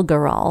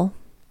vulgarol.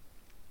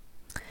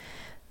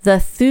 The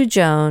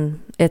thujone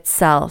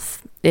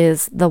itself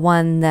is the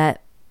one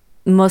that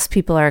most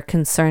people are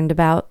concerned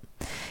about.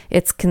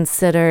 It's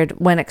considered,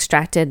 when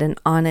extracted and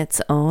on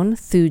its own,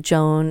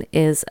 thujone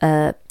is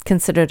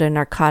considered a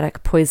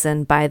narcotic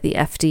poison by the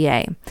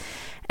FDA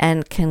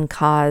and can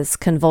cause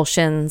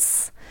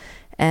convulsions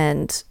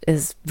and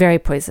is very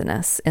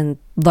poisonous in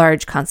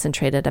large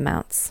concentrated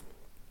amounts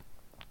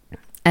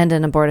and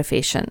an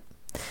abortifacient.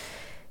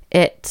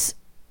 It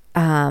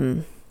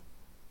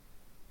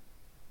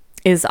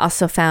is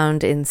also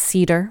found in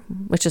cedar,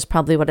 which is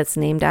probably what it's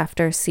named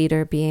after,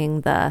 cedar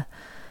being the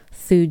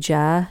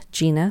Thuja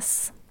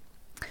genus.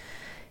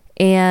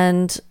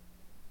 And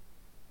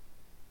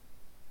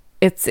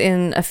it's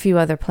in a few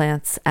other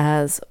plants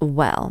as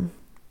well.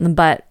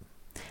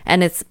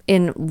 And it's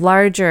in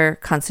larger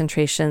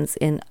concentrations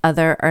in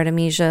other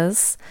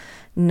artemisias,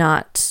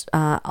 not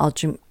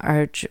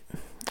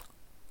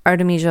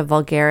Artemisia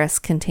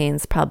vulgaris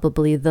contains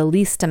probably the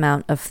least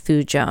amount of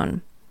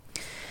thujone.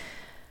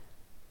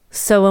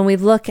 So when we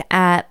look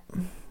at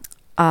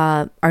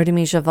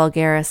Artemisia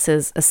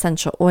vulgaris's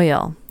essential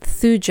oil,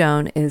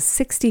 thujone is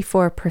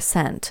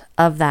 64%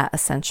 of that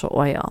essential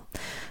oil.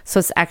 So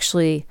it's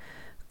actually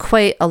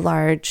quite a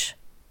large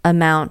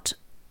amount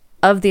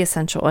of the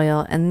essential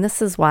oil, and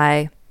this is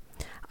why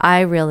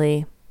I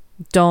really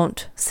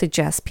don't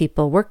suggest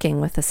people working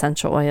with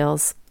essential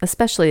oils,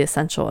 especially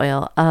essential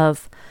oil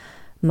of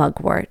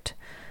mugwort,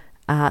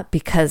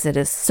 because it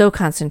is so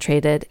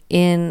concentrated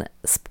in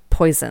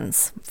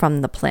poisons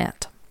from the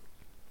plant.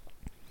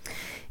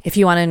 If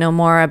you want to know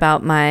more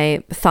about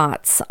my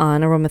thoughts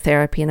on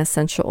aromatherapy and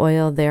essential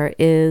oil, there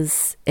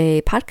is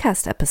a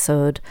podcast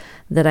episode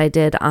that I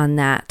did on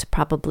that,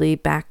 probably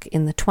back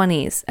in the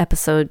 20s,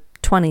 episode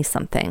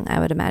 20-something, I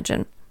would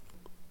imagine.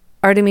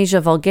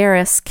 Artemisia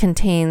vulgaris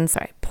contains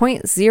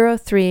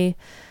 0.03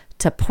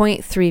 to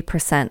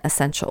 0.3%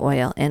 essential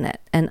oil in it.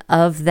 And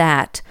of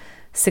that,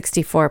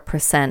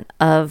 64%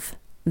 of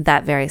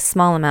that very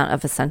small amount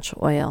of essential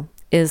oil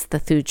is the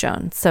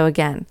thujone. So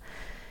again,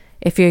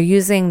 if you're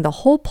using the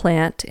whole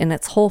plant in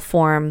its whole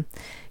form,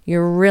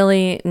 you're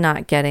really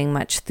not getting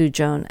much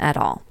thujone at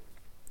all.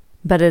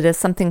 But it is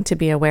something to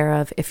be aware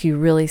of if you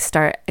really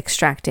start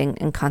extracting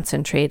and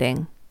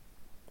concentrating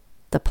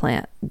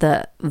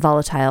the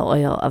volatile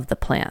oil of the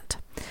plant.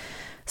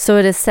 So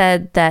it is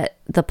said that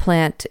the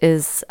plant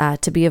is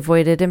to be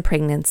avoided in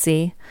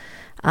pregnancy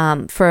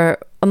for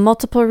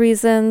multiple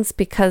reasons,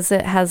 because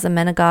it has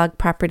emmenagogue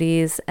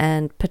properties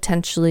and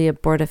potentially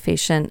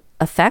abortifacient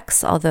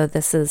effects, although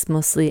this is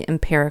mostly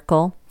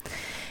empirical.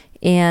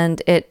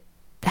 And it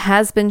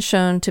has been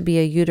shown to be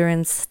a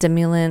uterine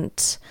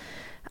stimulant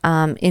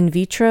in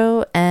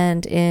vitro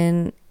and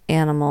in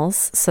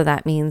animals. So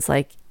that means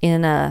like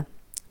in a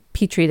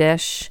petri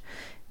dish,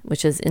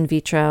 which is in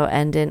vitro,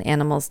 and in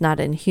animals, not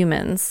in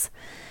humans.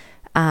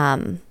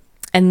 And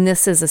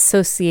this is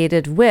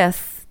associated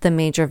with the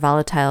major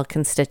volatile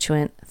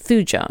constituent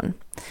thujone.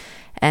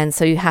 And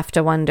so you have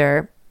to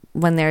wonder,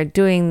 when they're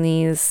doing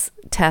these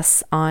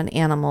tests on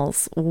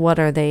animals, what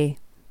are they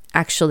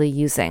actually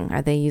using?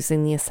 Are they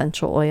using the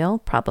essential oil,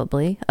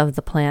 probably, of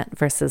the plant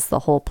versus the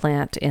whole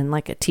plant in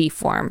like a tea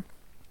form?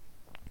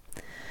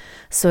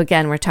 So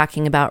again, we're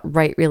talking about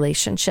right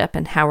relationship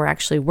and how we're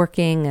actually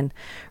working and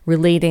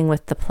relating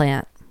with the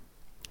plant,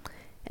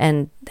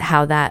 and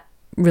how that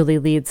really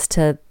leads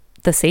to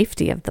the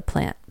safety of the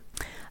plant.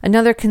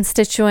 Another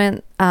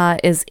constituent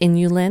is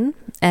inulin,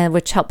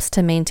 which helps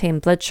to maintain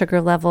blood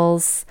sugar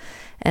levels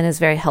and is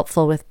very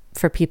helpful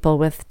for people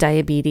with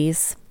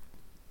diabetes,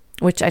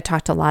 which I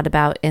talked a lot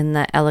about in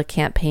the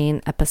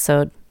elecampane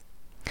episode.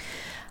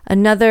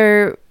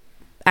 Another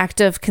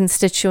active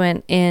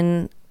constituent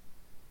in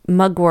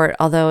mugwort,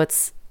 although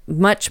it's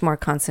much more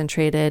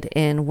concentrated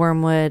in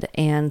wormwood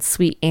and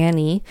sweet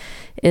anise,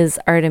 is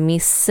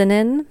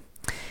artemisinin,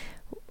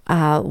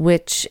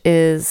 which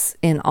is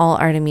in all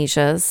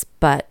artemisias,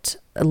 but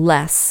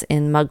less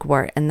in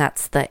mugwort. And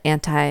that's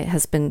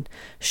has been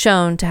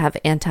shown to have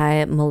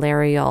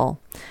anti-malarial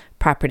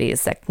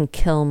properties that can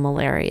kill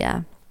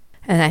malaria.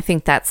 And I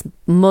think that's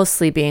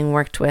mostly being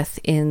worked with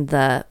in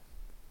the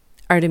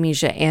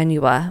Artemisia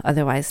annua,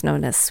 otherwise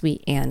known as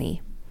sweet anise.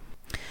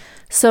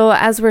 So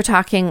as we're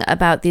talking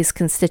about these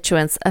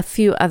constituents, a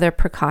few other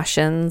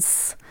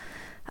precautions.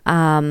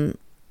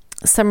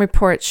 Some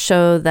reports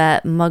show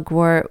that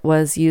mugwort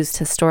was used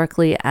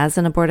historically as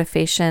an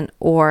abortifacient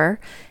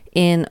or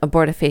in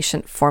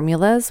abortifacient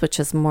formulas, which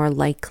is more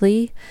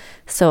likely.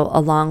 So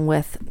along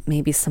with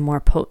maybe some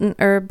more potent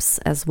herbs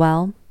as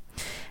well.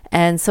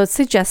 And so it's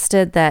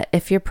suggested that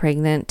if you're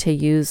pregnant, to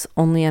use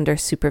only under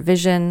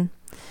supervision.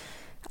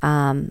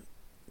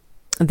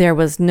 There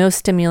was no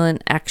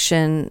stimulant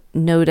action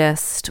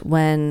noticed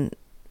when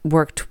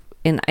worked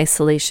in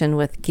isolation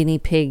with guinea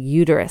pig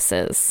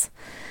uteruses.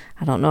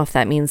 I don't know if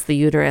that means the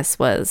uterus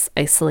was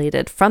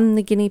isolated from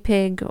the guinea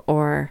pig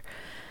or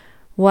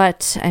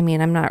what. I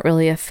mean, I'm not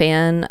really a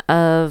fan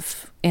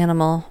of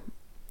animal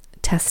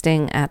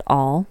testing at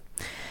all,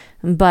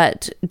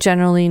 but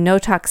generally no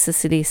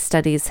toxicity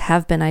studies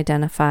have been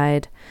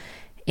identified,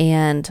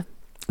 and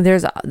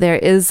there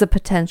is a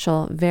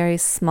potential, very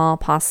small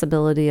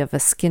possibility of a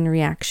skin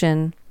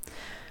reaction,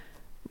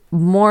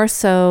 more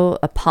so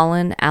a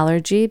pollen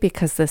allergy,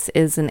 because this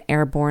is an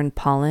airborne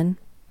pollen.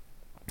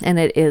 And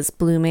it is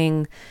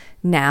blooming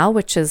now,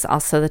 which is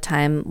also the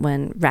time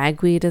when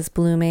ragweed is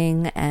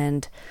blooming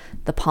and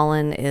the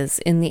pollen is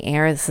in the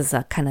air. This is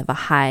a kind of a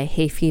high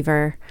hay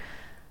fever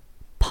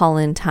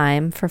pollen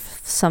time for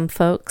some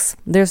folks.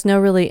 There's no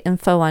really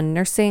info on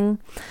nursing.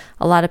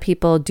 A lot of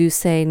people do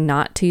say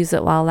not to use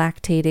it while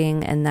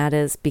lactating, and that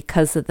is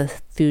because of the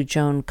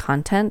thujone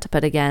content.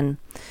 But again,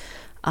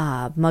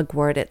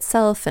 mugwort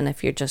itself, and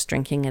if you're just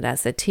drinking it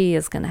as a tea,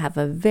 is going to have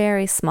a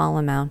very small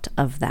amount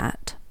of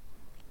that.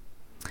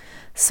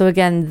 So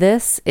again,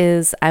 this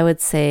is, I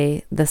would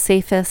say, the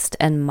safest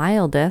and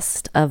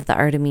mildest of the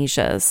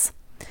artemisias.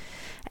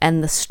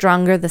 And the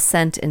stronger the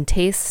scent and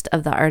taste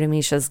of the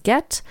artemisias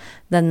get,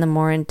 then the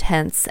more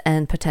intense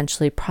and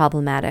potentially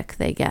problematic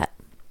they get.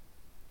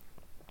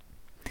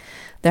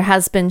 There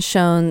has been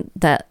shown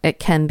that it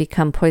can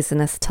become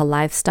poisonous to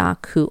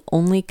livestock who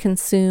only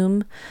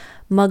consume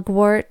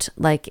mugwort,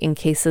 like in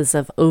cases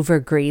of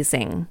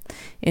overgrazing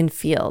in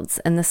fields.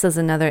 And this is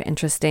another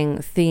interesting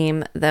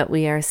theme that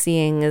we are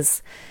seeing,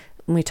 is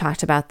we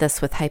talked about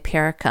this with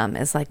hypericum,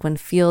 is like when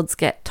fields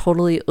get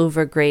totally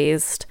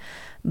overgrazed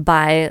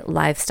by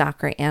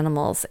livestock or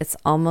animals, it's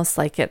almost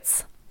like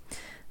it's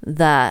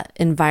the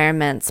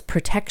environment's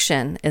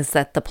protection, is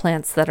that the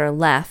plants that are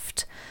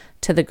left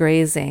to the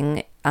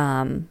grazing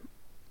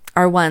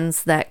are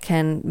ones that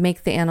can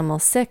make the animal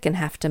sick and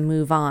have to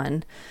move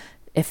on,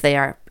 if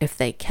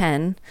they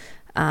can,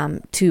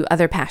 to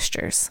other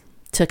pastures,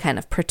 to kind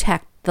of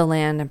protect the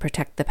land and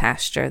protect the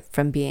pasture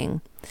from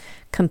being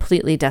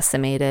completely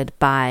decimated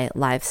by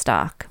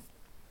livestock.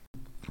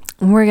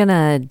 We're going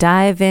to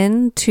dive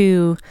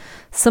into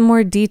some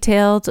more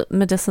detailed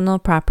medicinal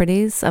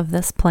properties of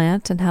this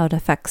plant and how it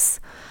affects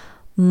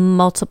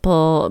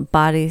multiple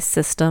body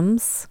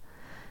systems.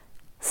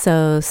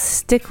 So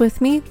stick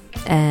with me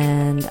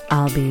and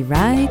I'll be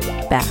right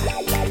back.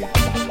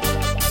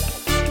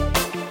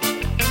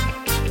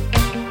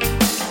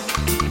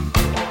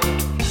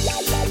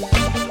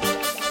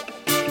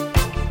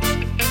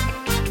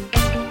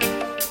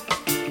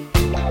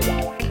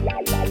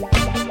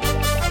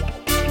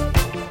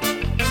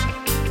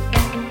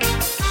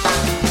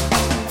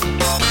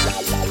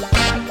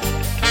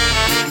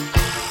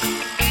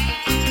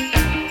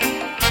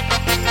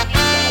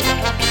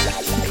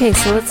 Okay,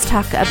 so let's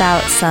talk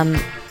about some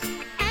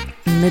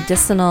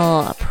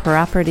medicinal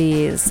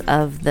properties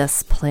of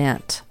this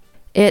plant.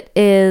 It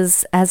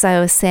is, as I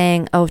was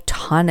saying, a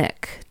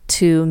tonic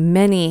to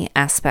many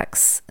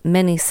aspects,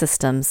 many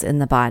systems in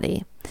the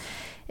body.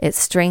 It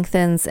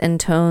strengthens and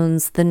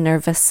tones the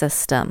nervous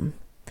system,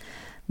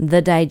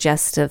 the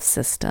digestive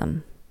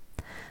system,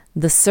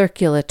 the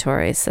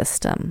circulatory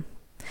system,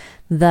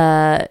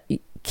 the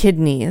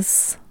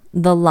kidneys,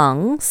 the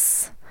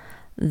lungs,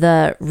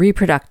 the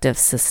reproductive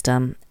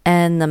system,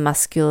 and the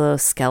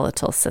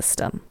musculoskeletal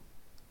system.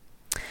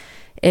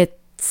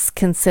 It's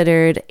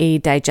considered a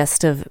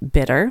digestive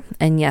bitter,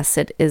 and yes,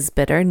 it is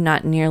bitter,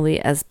 not nearly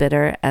as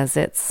bitter as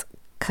its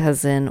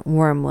cousin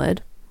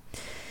wormwood.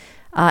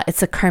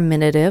 It's a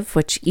carminative,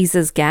 which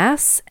eases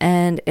gas,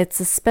 and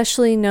it's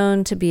especially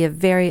known to be a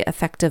very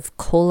effective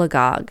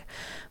cholagogue,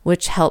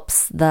 which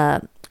helps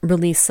the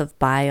release of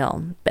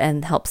bile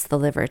and helps the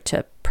liver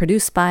to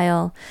produce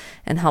bile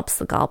and helps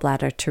the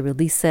gallbladder to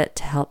release it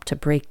to help to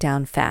break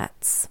down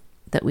fats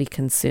that we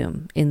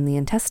consume in the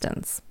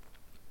intestines.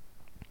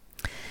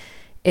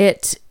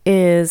 It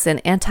is an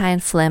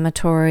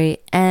anti-inflammatory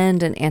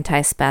and an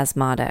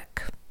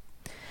antispasmodic.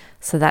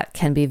 So that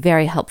can be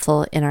very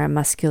helpful in our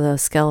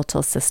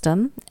musculoskeletal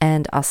system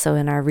and also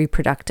in our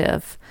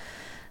reproductive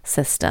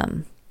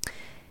system.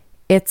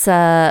 It's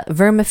a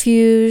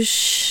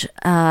vermifuge,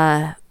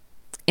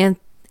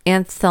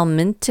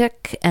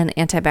 anthelmintic, and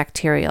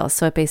antibacterial.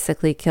 So it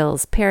basically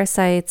kills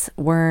parasites,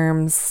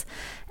 worms,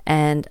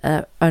 and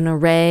an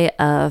array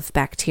of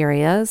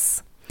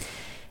bacterias.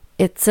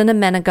 It's an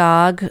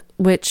emmenagogue,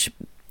 which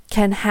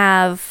can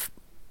have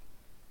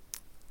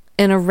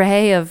an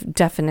array of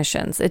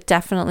definitions. It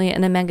definitely,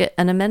 an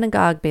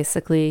emmenagogue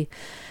basically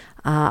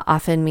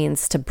often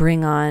means to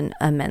bring on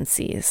a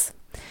menses.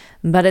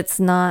 But it's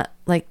not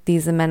like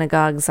these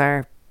emmenagogues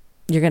are,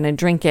 you're going to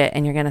drink it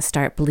and you're going to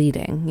start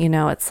bleeding. You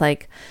know, it's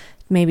like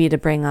maybe to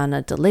bring on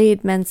a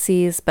delayed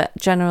menses, but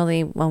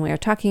generally when we are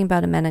talking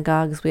about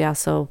emmenagogues, we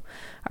also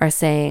are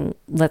saying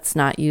let's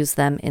not use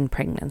them in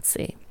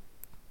pregnancy.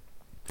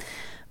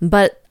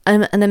 But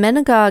an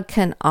emmenagogue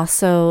can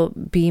also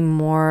be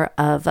more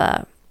of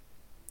a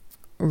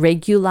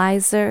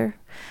regulizer.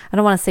 I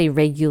don't want to say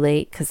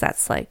regulate because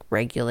that's like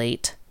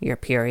regulate your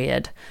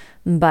period,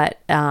 but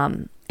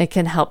it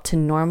can help to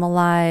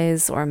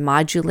normalize or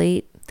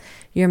modulate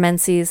your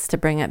menses to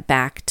bring it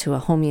back to a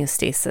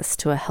homeostasis,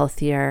 to a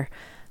healthier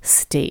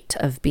state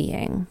of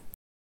being.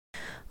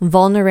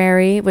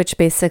 Vulnerary, which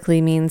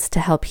basically means to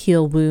help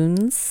heal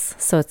wounds,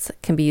 so it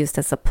can be used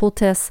as a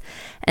poultice,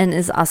 and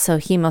is also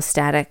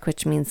hemostatic,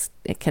 which means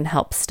it can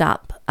help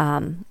stop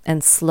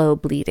and slow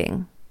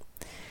bleeding.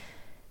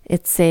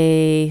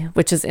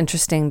 Which is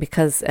interesting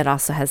because it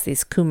also has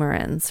these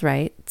coumarins,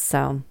 right?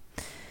 So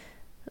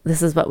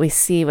this is what we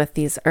see with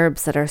these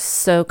herbs that are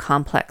so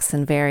complex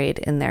and varied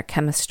in their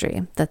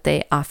chemistry that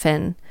they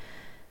often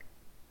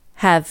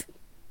have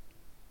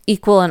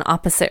equal and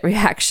opposite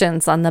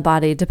reactions on the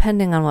body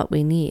depending on what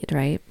we need,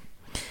 right?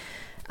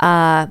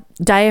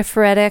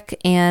 Diaphoretic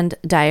and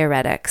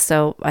diuretic.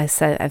 So I've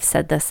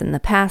said this in the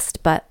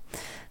past, but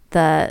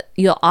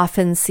you'll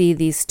often see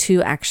these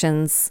two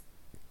actions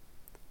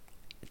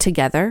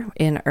together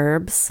in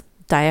herbs.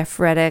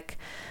 Diaphoretic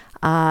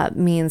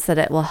means that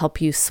it will help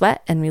you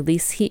sweat and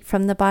release heat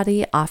from the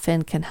body,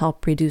 often can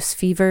help reduce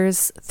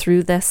fevers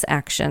through this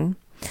action.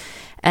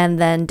 And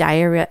then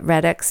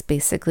diuretics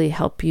basically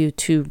help you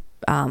to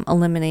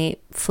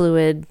eliminate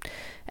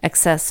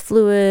excess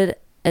fluid,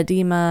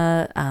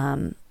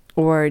 edema,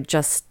 or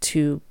just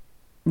to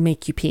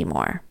make you pee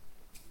more,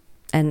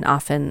 and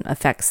often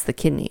affects the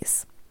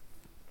kidneys.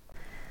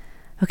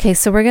 Okay,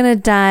 so we're going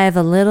to dive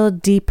a little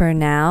deeper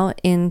now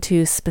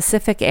into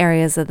specific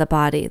areas of the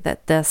body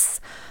that this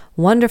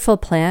wonderful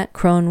plant,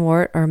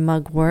 Cronewort or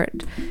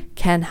Mugwort,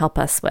 can help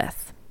us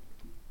with.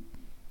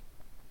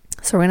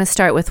 So we're going to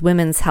start with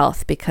women's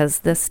health because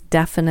this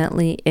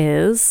definitely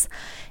is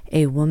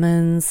a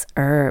woman's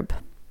herb.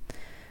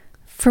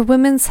 For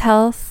women's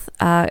health,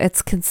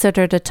 it's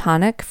considered a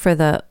tonic for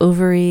the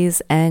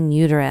ovaries and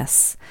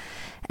uterus,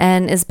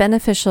 and is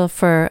beneficial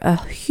for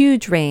a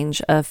huge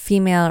range of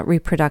female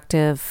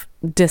reproductive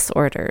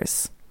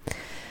disorders.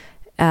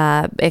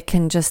 It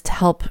can just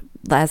help,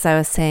 as I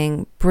was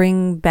saying,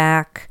 bring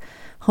back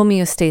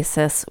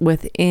homeostasis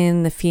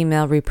within the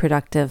female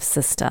reproductive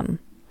system.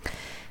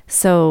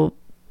 So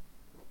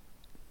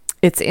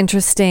it's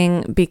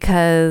interesting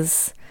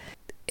because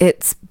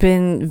it's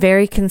been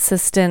very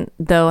consistent,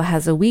 though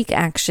has a weak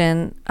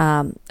action,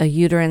 a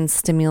uterine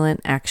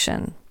stimulant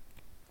action.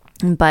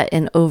 But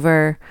in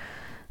over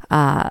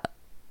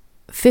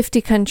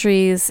 50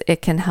 countries,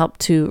 it can help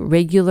to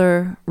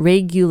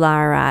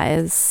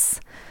regularize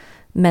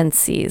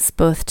menses,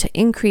 both to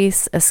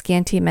increase a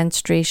scanty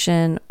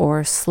menstruation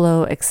or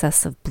slow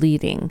excessive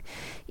bleeding,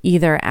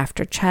 either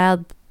after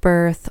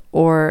childbirth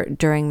or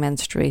during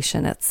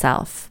menstruation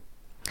itself.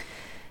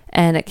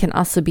 And it can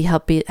also be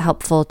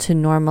helpful to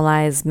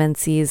normalize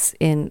menses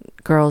in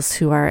girls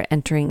who are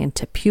entering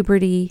into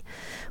puberty,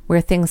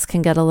 where things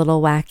can get a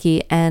little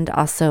wacky, and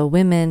also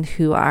women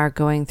who are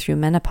going through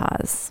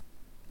menopause.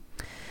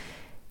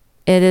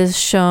 It is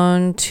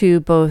shown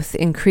to both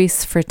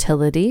increase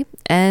fertility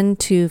and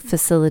to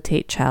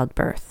facilitate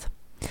childbirth,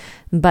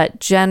 but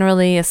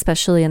generally,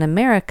 especially in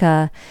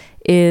America,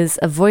 is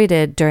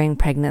avoided during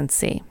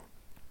pregnancy.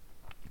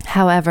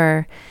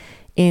 However,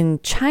 in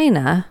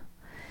China,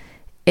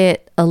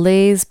 it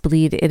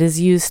is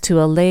used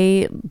to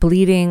allay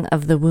bleeding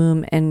of the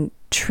womb and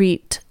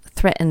treat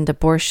threatened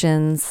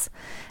abortions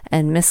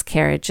and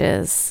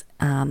miscarriages,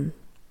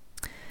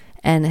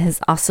 and has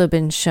also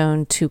been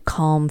shown to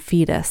calm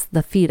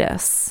the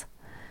fetus.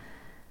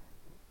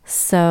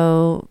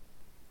 So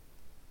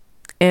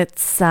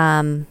it's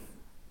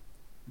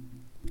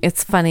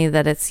funny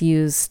that it's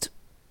used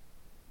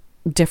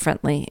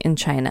differently in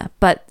China,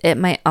 but it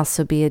might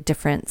also be a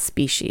different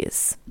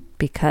species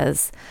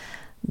because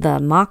the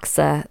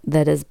moxa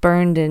that is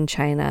burned in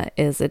China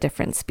is a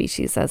different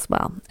species as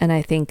well. And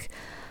I think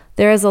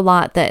there is a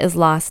lot that is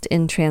lost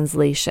in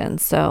translation.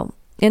 So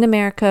in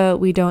America,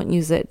 we don't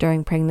use it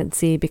during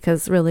pregnancy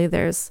because really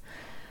there's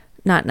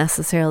not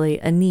necessarily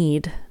a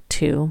need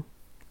to.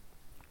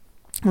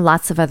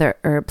 Lots of other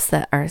herbs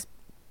that are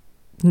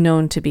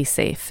known to be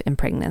safe in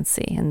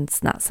pregnancy, and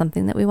it's not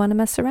something that we want to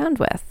mess around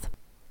with.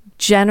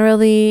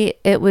 Generally,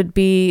 it would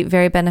be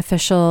very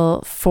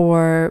beneficial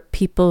for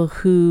people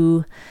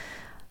who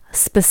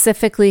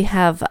specifically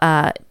have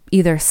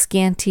either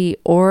scanty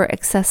or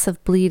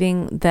excessive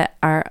bleeding that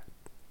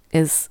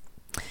is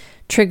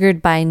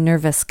triggered by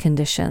nervous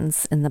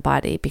conditions in the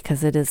body,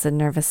 because it is a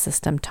nervous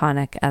system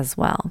tonic as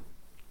well.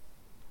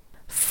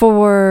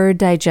 For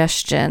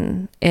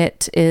digestion,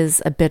 it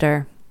is a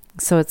bitter,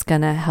 so it's going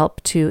to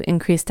help to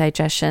increase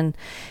digestion.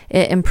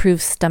 It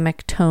improves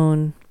stomach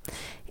tone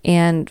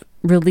and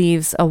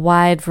relieves a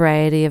wide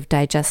variety of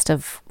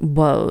digestive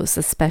woes,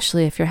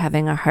 especially if you're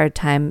having a hard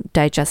time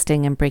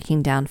digesting and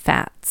breaking down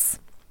fats.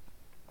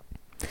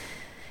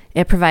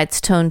 It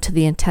provides tone to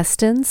the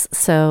intestines,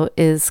 so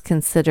is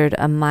considered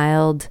a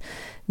mild,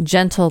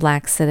 gentle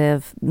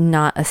laxative,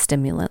 not a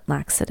stimulant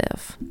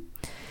laxative.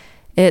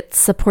 It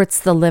supports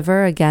the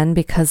liver, again,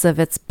 because of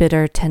its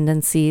bitter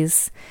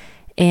tendencies.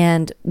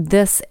 And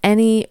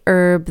any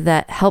herb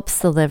that helps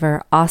the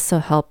liver also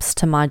helps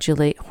to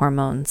modulate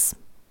hormones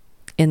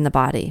in the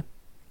body,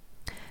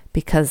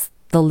 because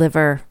the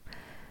liver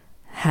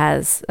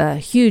has a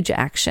huge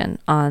action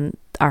on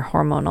our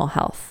hormonal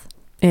health.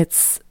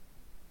 It's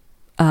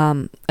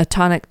a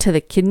tonic to the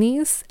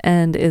kidneys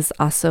and is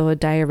also a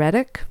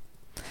diuretic,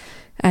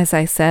 as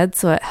I said,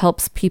 so it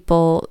helps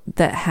people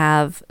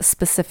that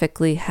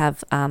specifically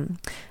have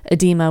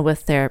edema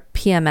with their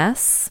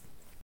PMS.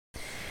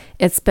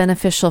 It's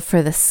beneficial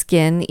for the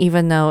skin,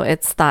 even though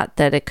it's thought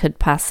that it could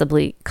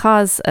possibly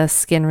cause a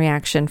skin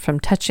reaction from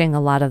touching a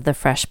lot of the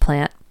fresh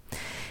plant.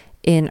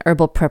 In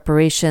herbal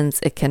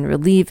preparations, it can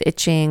relieve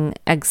itching,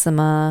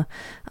 eczema,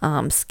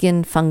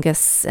 skin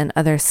fungus, and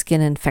other skin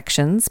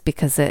infections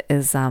because it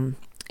is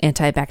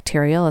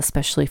antibacterial,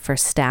 especially for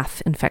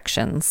staph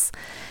infections,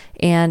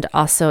 and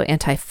also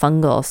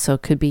antifungal, so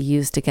it could be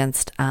used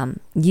against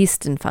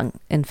yeast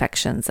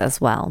infections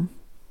as well.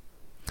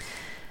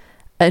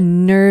 A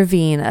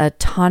nervine, a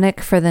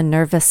tonic for the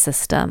nervous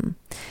system,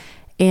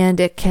 and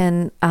it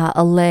can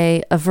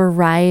allay a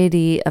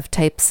variety of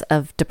types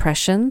of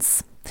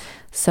depressions.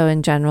 So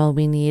in general,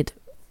 we need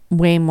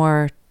way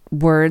more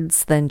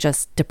words than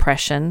just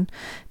depression,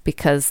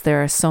 because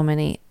there are so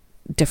many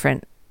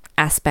different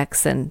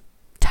aspects and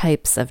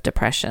types of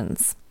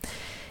depressions.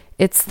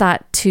 It's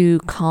thought to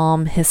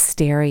calm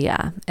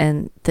hysteria,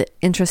 and the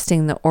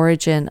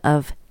origin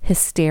of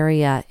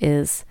hysteria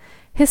is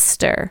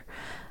hyster,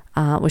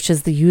 which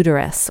is the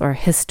uterus, or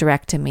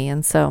hysterectomy.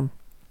 And so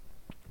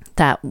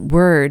that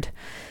word,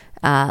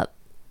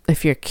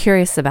 if you're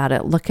curious about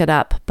it, look it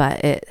up,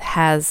 but it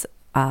has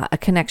a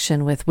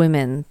connection with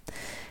women,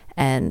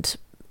 and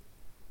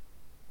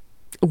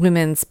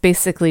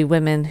basically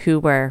women who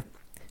were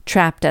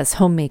trapped as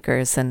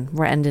homemakers and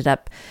were ended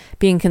up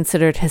being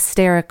considered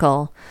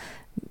hysterical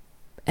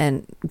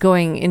and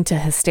going into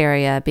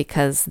hysteria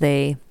because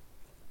they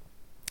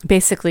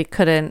basically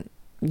couldn't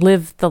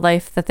live the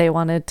life that they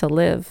wanted to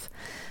live,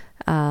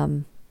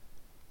 from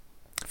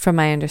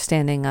my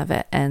understanding of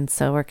it, and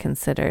so were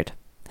considered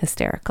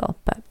hysterical.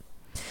 But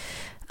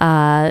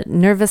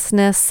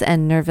nervousness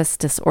and nervous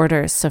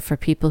disorders, so for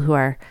people who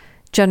are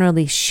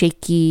generally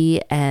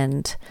shaky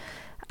and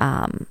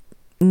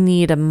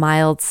need a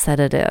mild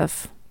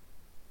sedative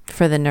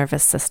for the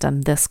nervous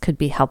system, this could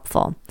be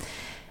helpful.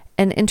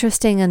 And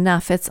interesting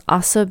enough, it's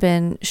also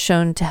been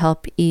shown to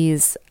help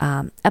ease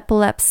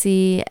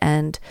epilepsy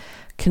and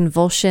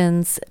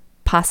convulsions,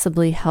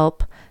 possibly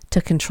help to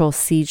control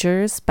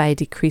seizures by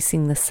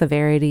decreasing the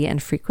severity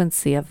and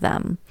frequency of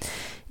them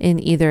in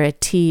either a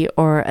tea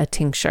or a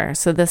tincture.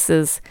 So this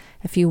is,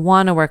 if you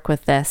want to work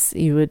with this,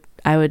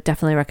 I would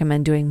definitely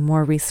recommend doing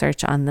more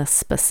research on this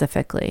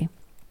specifically.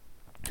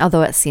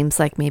 Although it seems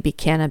like maybe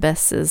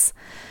cannabis is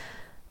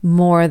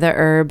more the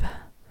herb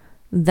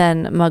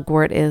than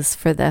mugwort is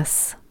for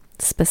this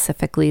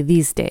specifically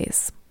these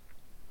days.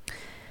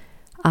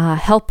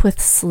 Help with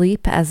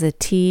sleep as a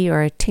tea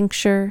or a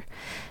tincture,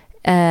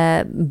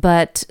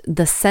 but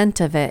the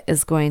scent of it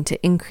is going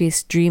to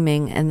increase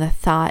dreaming, and the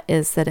thought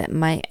is that it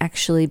might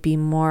actually be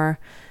more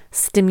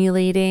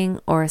stimulating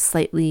or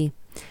slightly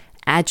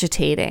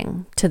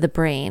agitating to the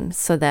brain,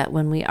 so that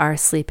when we are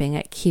sleeping,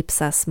 it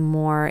keeps us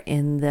more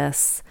in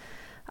this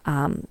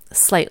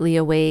slightly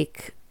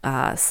awake,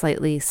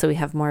 so we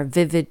have more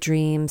vivid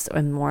dreams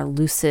and more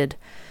lucid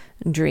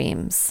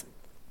dreams,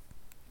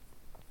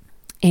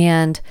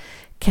 and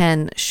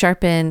can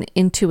sharpen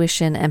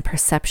intuition and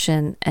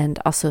perception and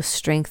also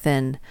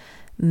strengthen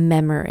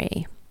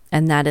memory.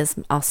 And that is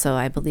also,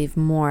 I believe,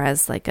 more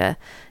as like a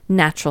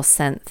natural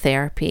scent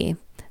therapy,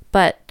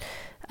 but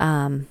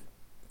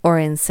or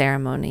in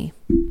ceremony.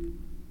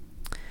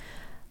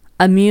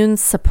 Immune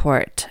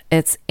support.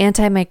 It's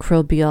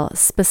antimicrobial,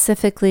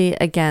 specifically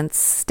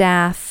against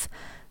staph,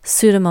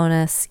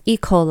 Pseudomonas, E.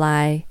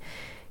 coli,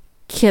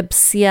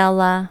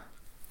 Klebsiella,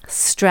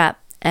 strep,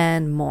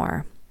 and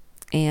more.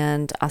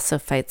 And also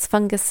fights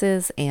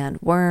funguses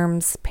and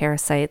worms,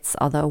 parasites,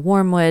 although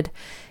wormwood,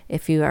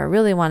 if you are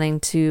really wanting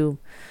to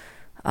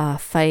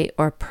fight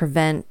or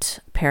prevent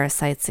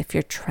parasites, if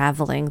you're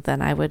traveling, then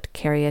I would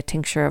carry a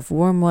tincture of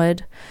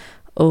wormwood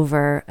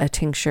over a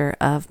tincture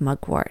of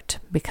mugwort,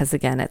 because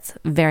again, it's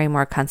very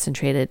more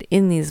concentrated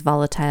in these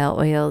volatile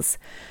oils,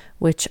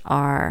 which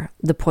are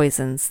the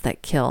poisons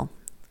that kill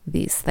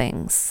these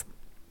things.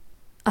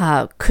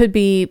 Could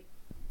be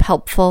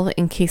helpful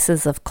in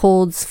cases of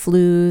colds,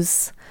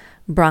 flus,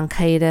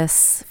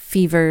 bronchitis,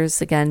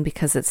 fevers, again,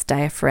 because it's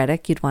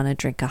diaphoretic. You'd want to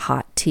drink a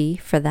hot tea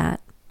for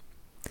that.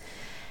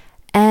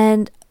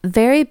 And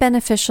very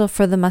beneficial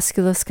for the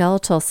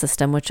musculoskeletal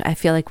system, which I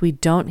feel like we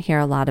don't hear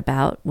a lot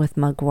about with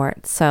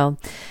mugwort. So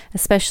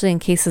especially in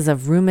cases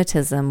of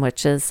rheumatism,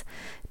 which is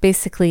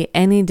basically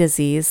any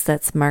disease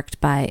that's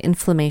marked by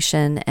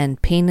inflammation and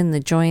pain in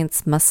the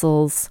joints,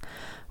 muscles,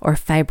 or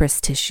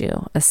fibrous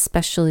tissue,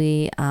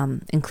 especially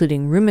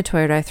including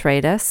rheumatoid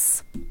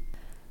arthritis,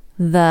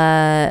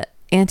 the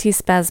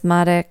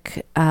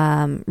antispasmodic,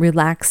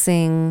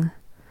 relaxing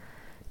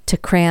to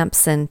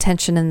cramps and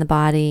tension in the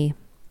body.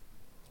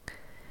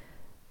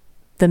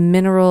 The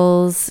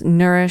minerals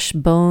nourish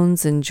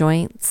bones and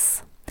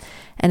joints,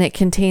 and it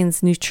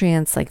contains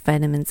nutrients like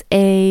vitamins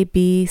A,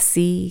 B,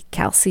 C,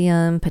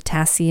 calcium,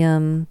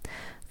 potassium,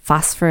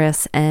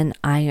 phosphorus, and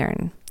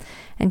iron,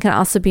 and can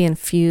also be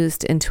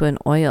infused into an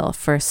oil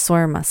for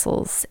sore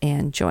muscles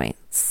and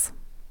joints,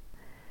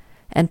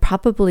 and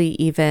probably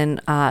even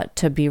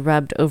to be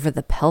rubbed over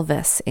the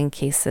pelvis in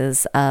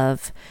cases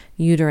of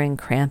uterine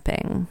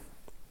cramping.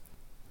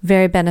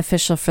 Very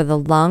beneficial for the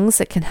lungs.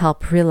 It can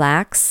help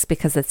relax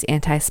because it's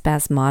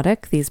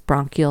antispasmodic, these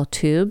bronchial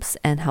tubes,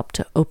 and help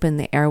to open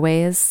the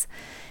airways.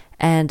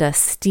 And a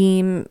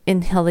steam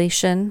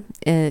inhalation,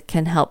 it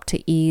can help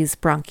to ease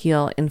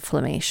bronchial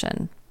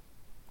inflammation.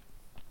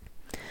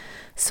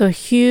 So a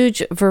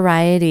huge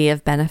variety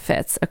of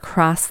benefits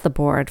across the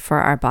board for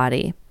our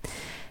body.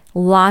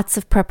 Lots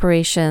of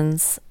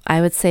preparations. I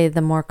would say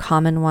the more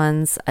common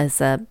ones is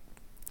a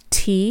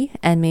tea,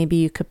 and maybe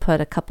you could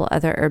put a couple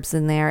other herbs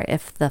in there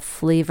if the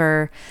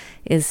flavor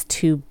is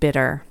too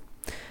bitter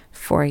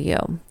for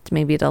you.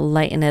 Maybe to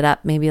lighten it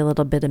up, maybe a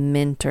little bit of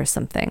mint or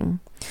something.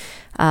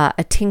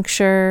 A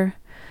tincture,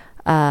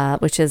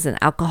 which is an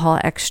alcohol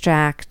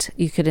extract.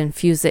 You could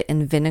infuse it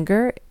in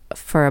vinegar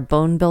for a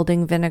bone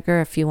building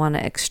vinegar if you want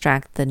to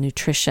extract the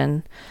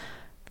nutrition,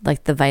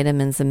 like the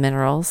vitamins and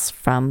minerals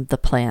from the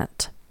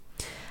plant.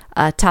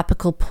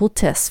 Topical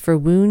poultice for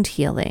wound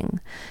healing.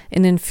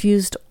 An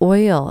infused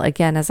oil,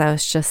 again, as I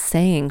was just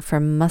saying, for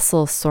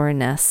muscle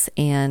soreness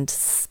and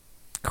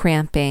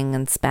cramping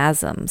and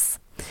spasms.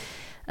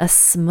 A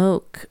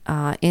smoke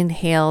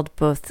inhaled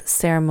both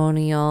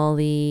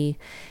ceremonially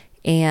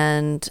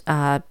and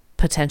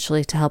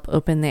potentially to help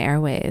open the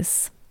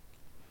airways.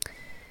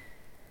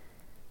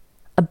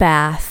 A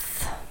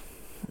bath,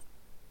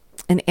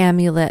 an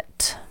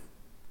amulet,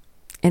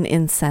 an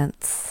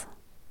incense,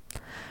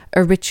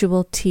 a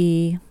ritual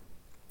tea,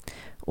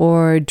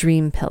 or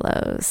dream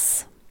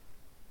pillows.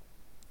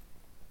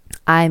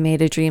 I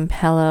made a dream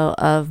pillow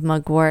of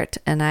mugwort,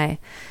 and I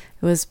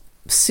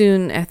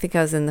think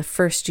I was in the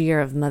first year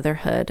of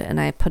motherhood,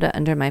 and I put it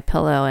under my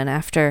pillow, and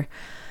after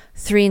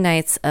 3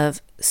 nights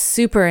of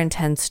super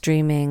intense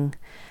dreaming,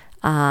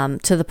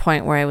 to the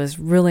point where I was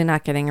really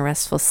not getting a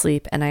restful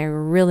sleep, and I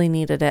really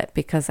needed it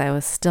because I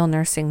was still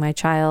nursing my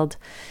child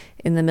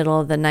in the middle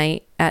of the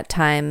night at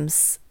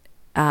times.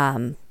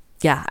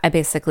 I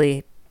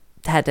basically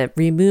had to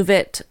remove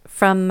it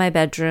from my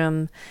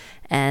bedroom,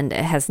 and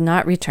it has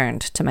not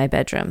returned to my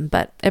bedroom,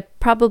 but it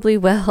probably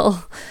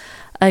will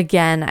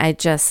Again,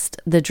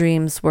 the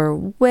dreams were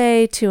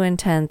way too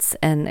intense,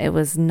 and it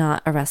was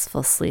not a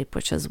restful sleep,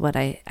 which is what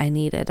I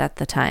needed at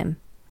the time.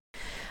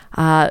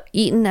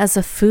 Eaten as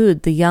a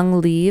food, the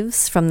young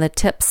leaves from the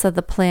tips of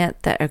the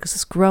plant that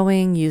is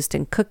growing, used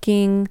in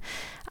cooking,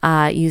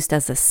 used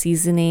as a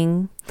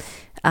seasoning.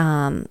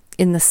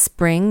 In the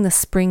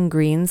spring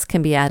greens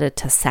can be added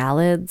to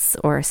salads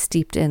or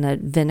steeped in a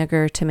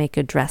vinegar to make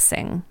a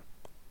dressing.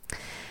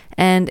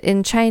 And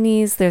in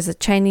Chinese, there's a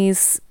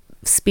Chinese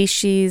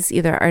species,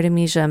 either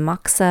Artemisia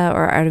moxa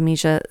or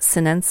Artemisia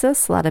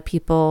sinensis. A lot of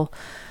people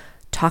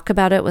talk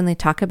about it when they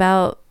talk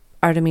about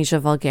Artemisia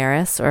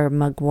vulgaris or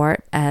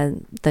mugwort,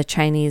 and the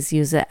Chinese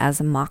use it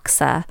as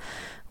moxa,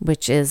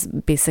 which is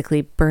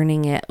basically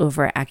burning it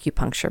over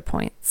acupuncture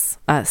points,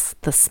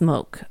 the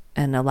smoke,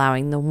 and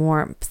allowing the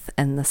warmth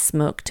and the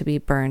smoke to be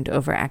burned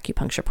over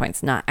acupuncture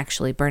points, not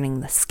actually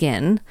burning the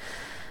skin,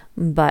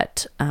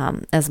 but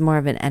as more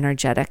of an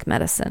energetic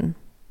medicine.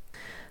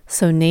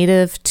 So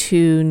native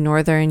to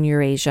northern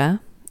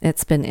Eurasia,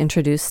 it's been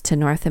introduced to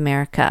North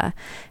America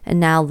and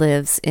now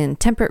lives in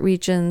temperate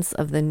regions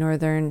of the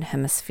northern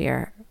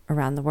hemisphere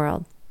around the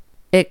world.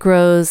 It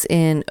grows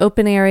in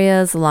open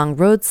areas along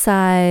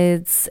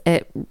roadsides.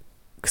 It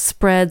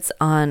spreads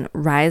on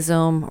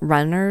rhizome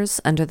runners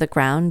under the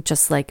ground,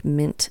 just like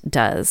mint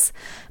does,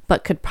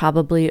 but could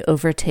probably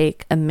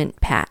overtake a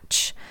mint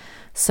patch.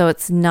 So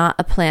it's not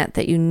a plant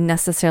that you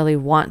necessarily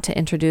want to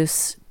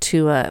introduce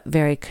to a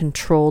very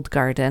controlled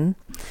garden.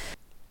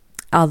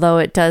 Although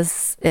it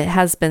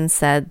has been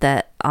said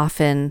that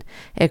often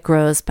it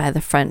grows by the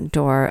front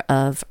door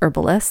of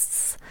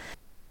herbalists.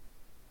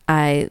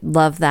 I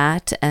love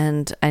that,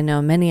 and I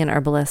know many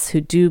herbalists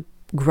who do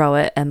grow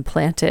it and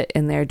plant it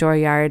in their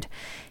dooryard,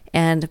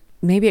 and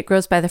maybe it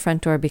grows by the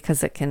front door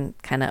because it can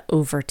kind of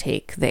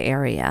overtake the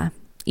area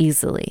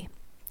easily.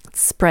 It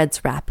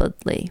spreads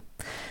rapidly.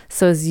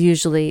 So it's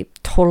usually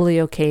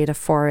totally okay to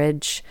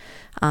forage.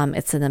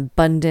 It's an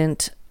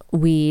abundant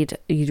weed.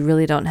 You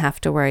really don't have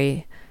to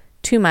worry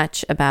too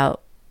much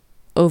about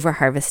over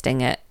harvesting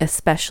it,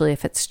 especially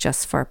if it's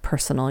just for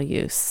personal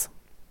use.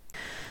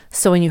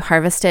 So when you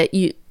harvest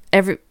it,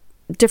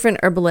 different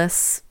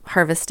herbalists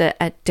harvest it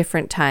at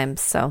different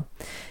times. So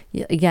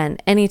again,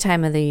 any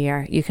time of the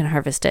year, you can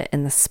harvest it.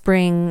 In the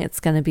spring, it's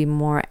going to be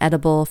more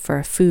edible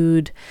for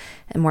food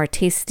and more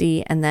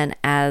tasty. And then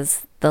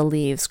as the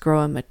leaves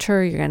grow and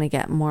mature, you're going to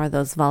get more of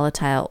those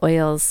volatile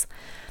oils.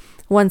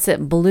 Once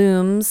it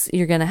blooms,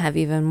 you're going to have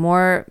even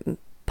more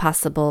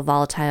possible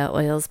volatile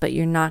oils, but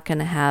you're not going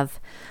to have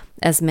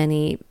as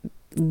many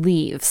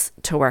leaves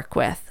to work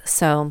with.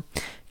 So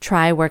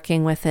try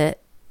working with it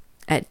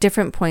at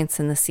different points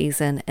in the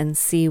season and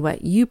see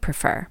what you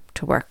prefer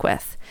to work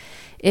with.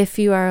 If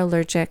you are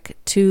allergic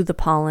to the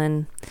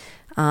pollen,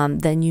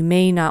 then you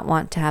may not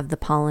want to have the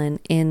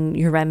pollen in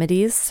your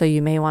remedies, so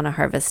you may want to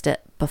harvest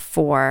it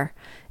before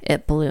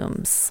it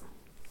blooms.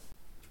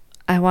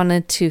 I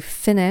wanted to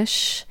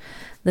finish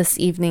this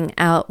evening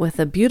out with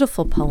a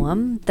beautiful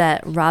poem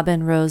that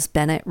Robin Rose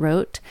Bennett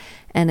wrote,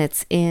 and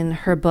it's in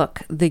her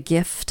book, The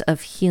Gift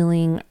of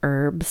Healing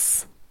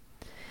Herbs.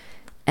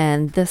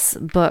 And this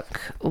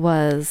book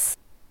was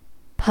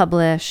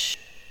published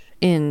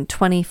in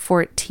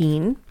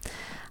 2014.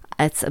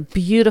 It's a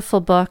beautiful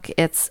book.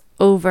 It's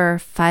over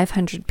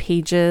 500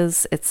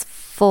 pages. It's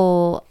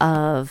full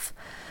of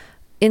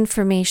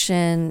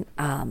information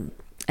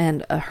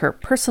and her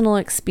personal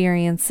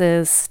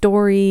experiences,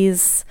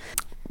 stories,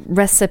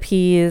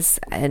 recipes,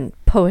 and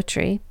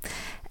poetry.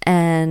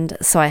 And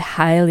so I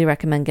highly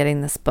recommend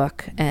getting this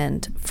book.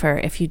 And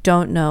if you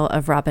don't know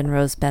of Robin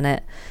Rose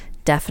Bennett,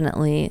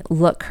 definitely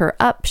look her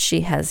up.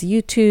 She has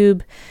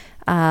YouTube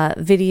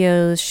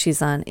videos.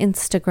 She's on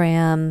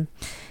Instagram,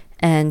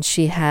 and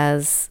she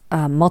has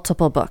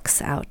multiple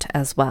books out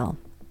as well.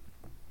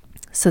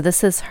 So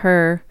this is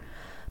her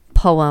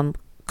poem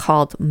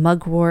called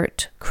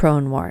Mugwort,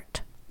 Cronewort.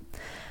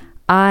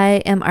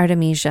 I am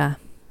Artemisia.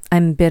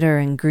 I'm bitter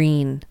and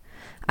green.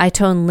 I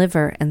tone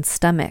liver and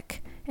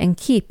stomach and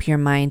keep your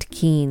mind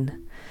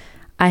keen.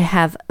 I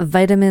have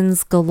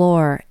vitamins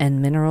galore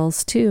and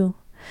minerals too.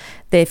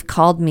 They've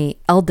called me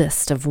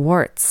eldest of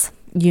warts.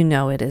 You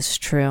know it is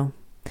true.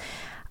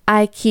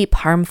 I keep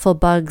harmful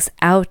bugs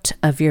out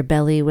of your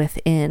belly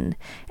within,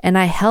 and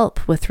I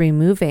help with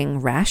removing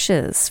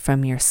rashes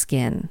from your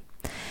skin.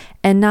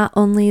 And not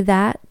only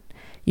that,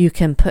 you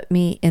can put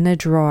me in a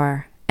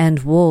drawer,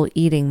 and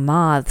wool-eating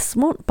moths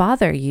won't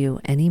bother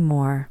you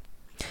anymore.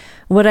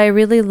 What I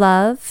really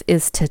love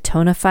is to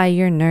tonify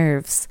your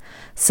nerves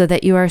so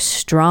that you are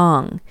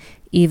strong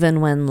even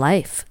when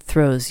life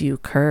throws you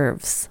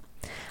curves.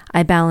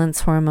 I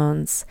balance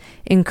hormones,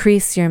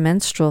 increase your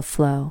menstrual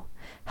flow,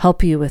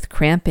 help you with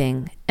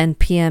cramping and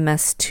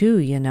PMS too,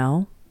 you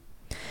know.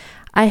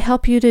 I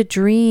help you to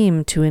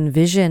dream, to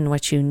envision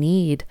what you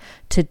need,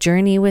 to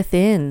journey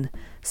within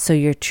so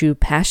your true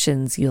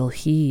passions you'll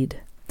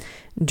heed.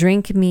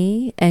 Drink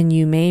me and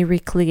you may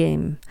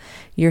reclaim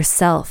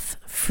yourself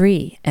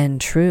free and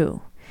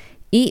true.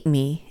 Eat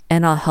me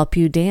and I'll help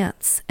you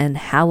dance and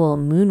howl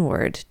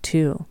moonward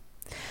too.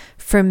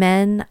 For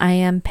men, I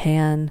am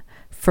Pan.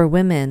 For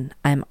women,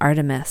 I'm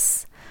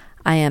Artemis.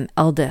 I am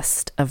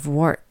eldest of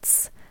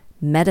warts.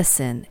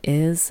 Medicine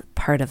is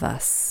part of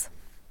us.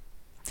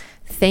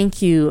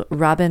 Thank you,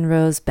 Robin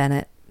Rose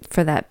Bennett,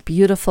 for that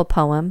beautiful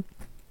poem.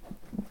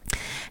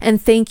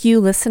 And thank you,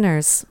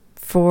 listeners,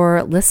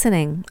 for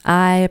listening.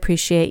 I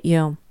appreciate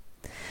you.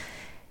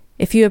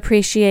 If you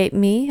appreciate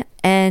me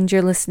and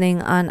you're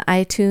listening on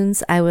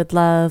iTunes, I would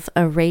love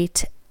a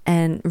rate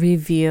and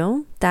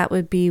review. That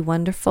would be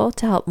wonderful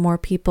to help more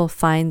people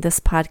find this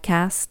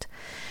podcast.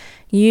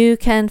 You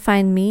can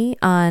find me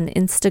on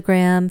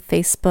Instagram,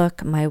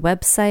 Facebook, my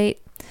website,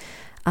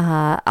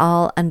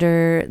 all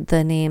under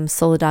the name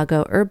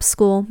Solidago Herb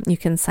School. You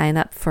can sign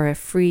up for a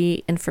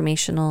free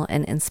informational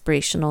and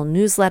inspirational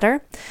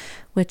newsletter,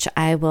 which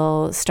I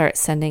will start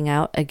sending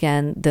out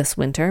again this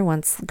winter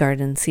once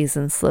garden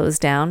season slows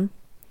down.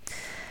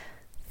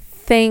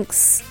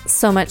 Thanks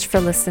so much for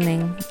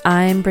listening.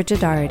 I'm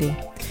Bridget Doherty.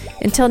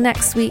 Until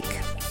next week,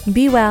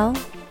 be well,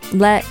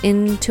 let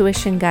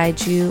intuition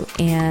guide you,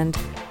 and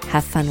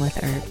have fun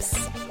with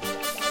herbs.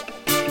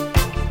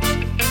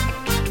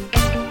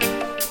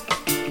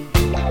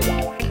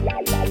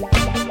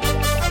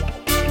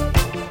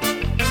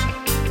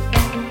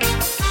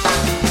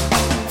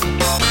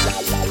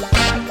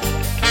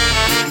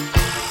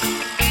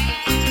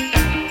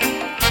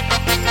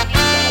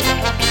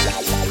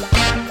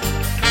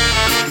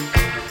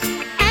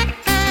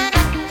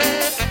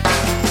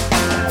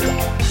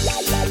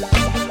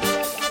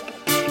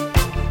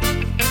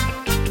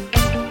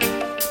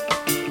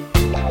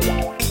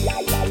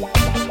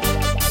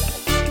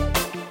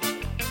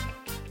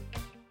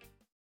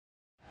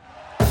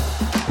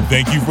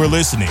 Thank you for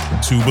listening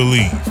to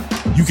Believe.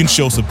 You can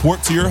show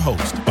support to your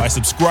host by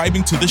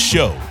subscribing to the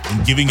show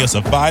and giving us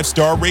a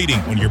 5-star rating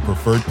on your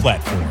preferred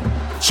platform.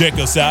 Check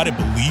us out at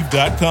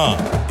Believe.com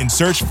and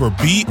search for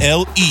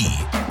BLEAV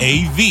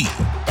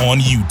on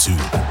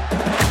YouTube.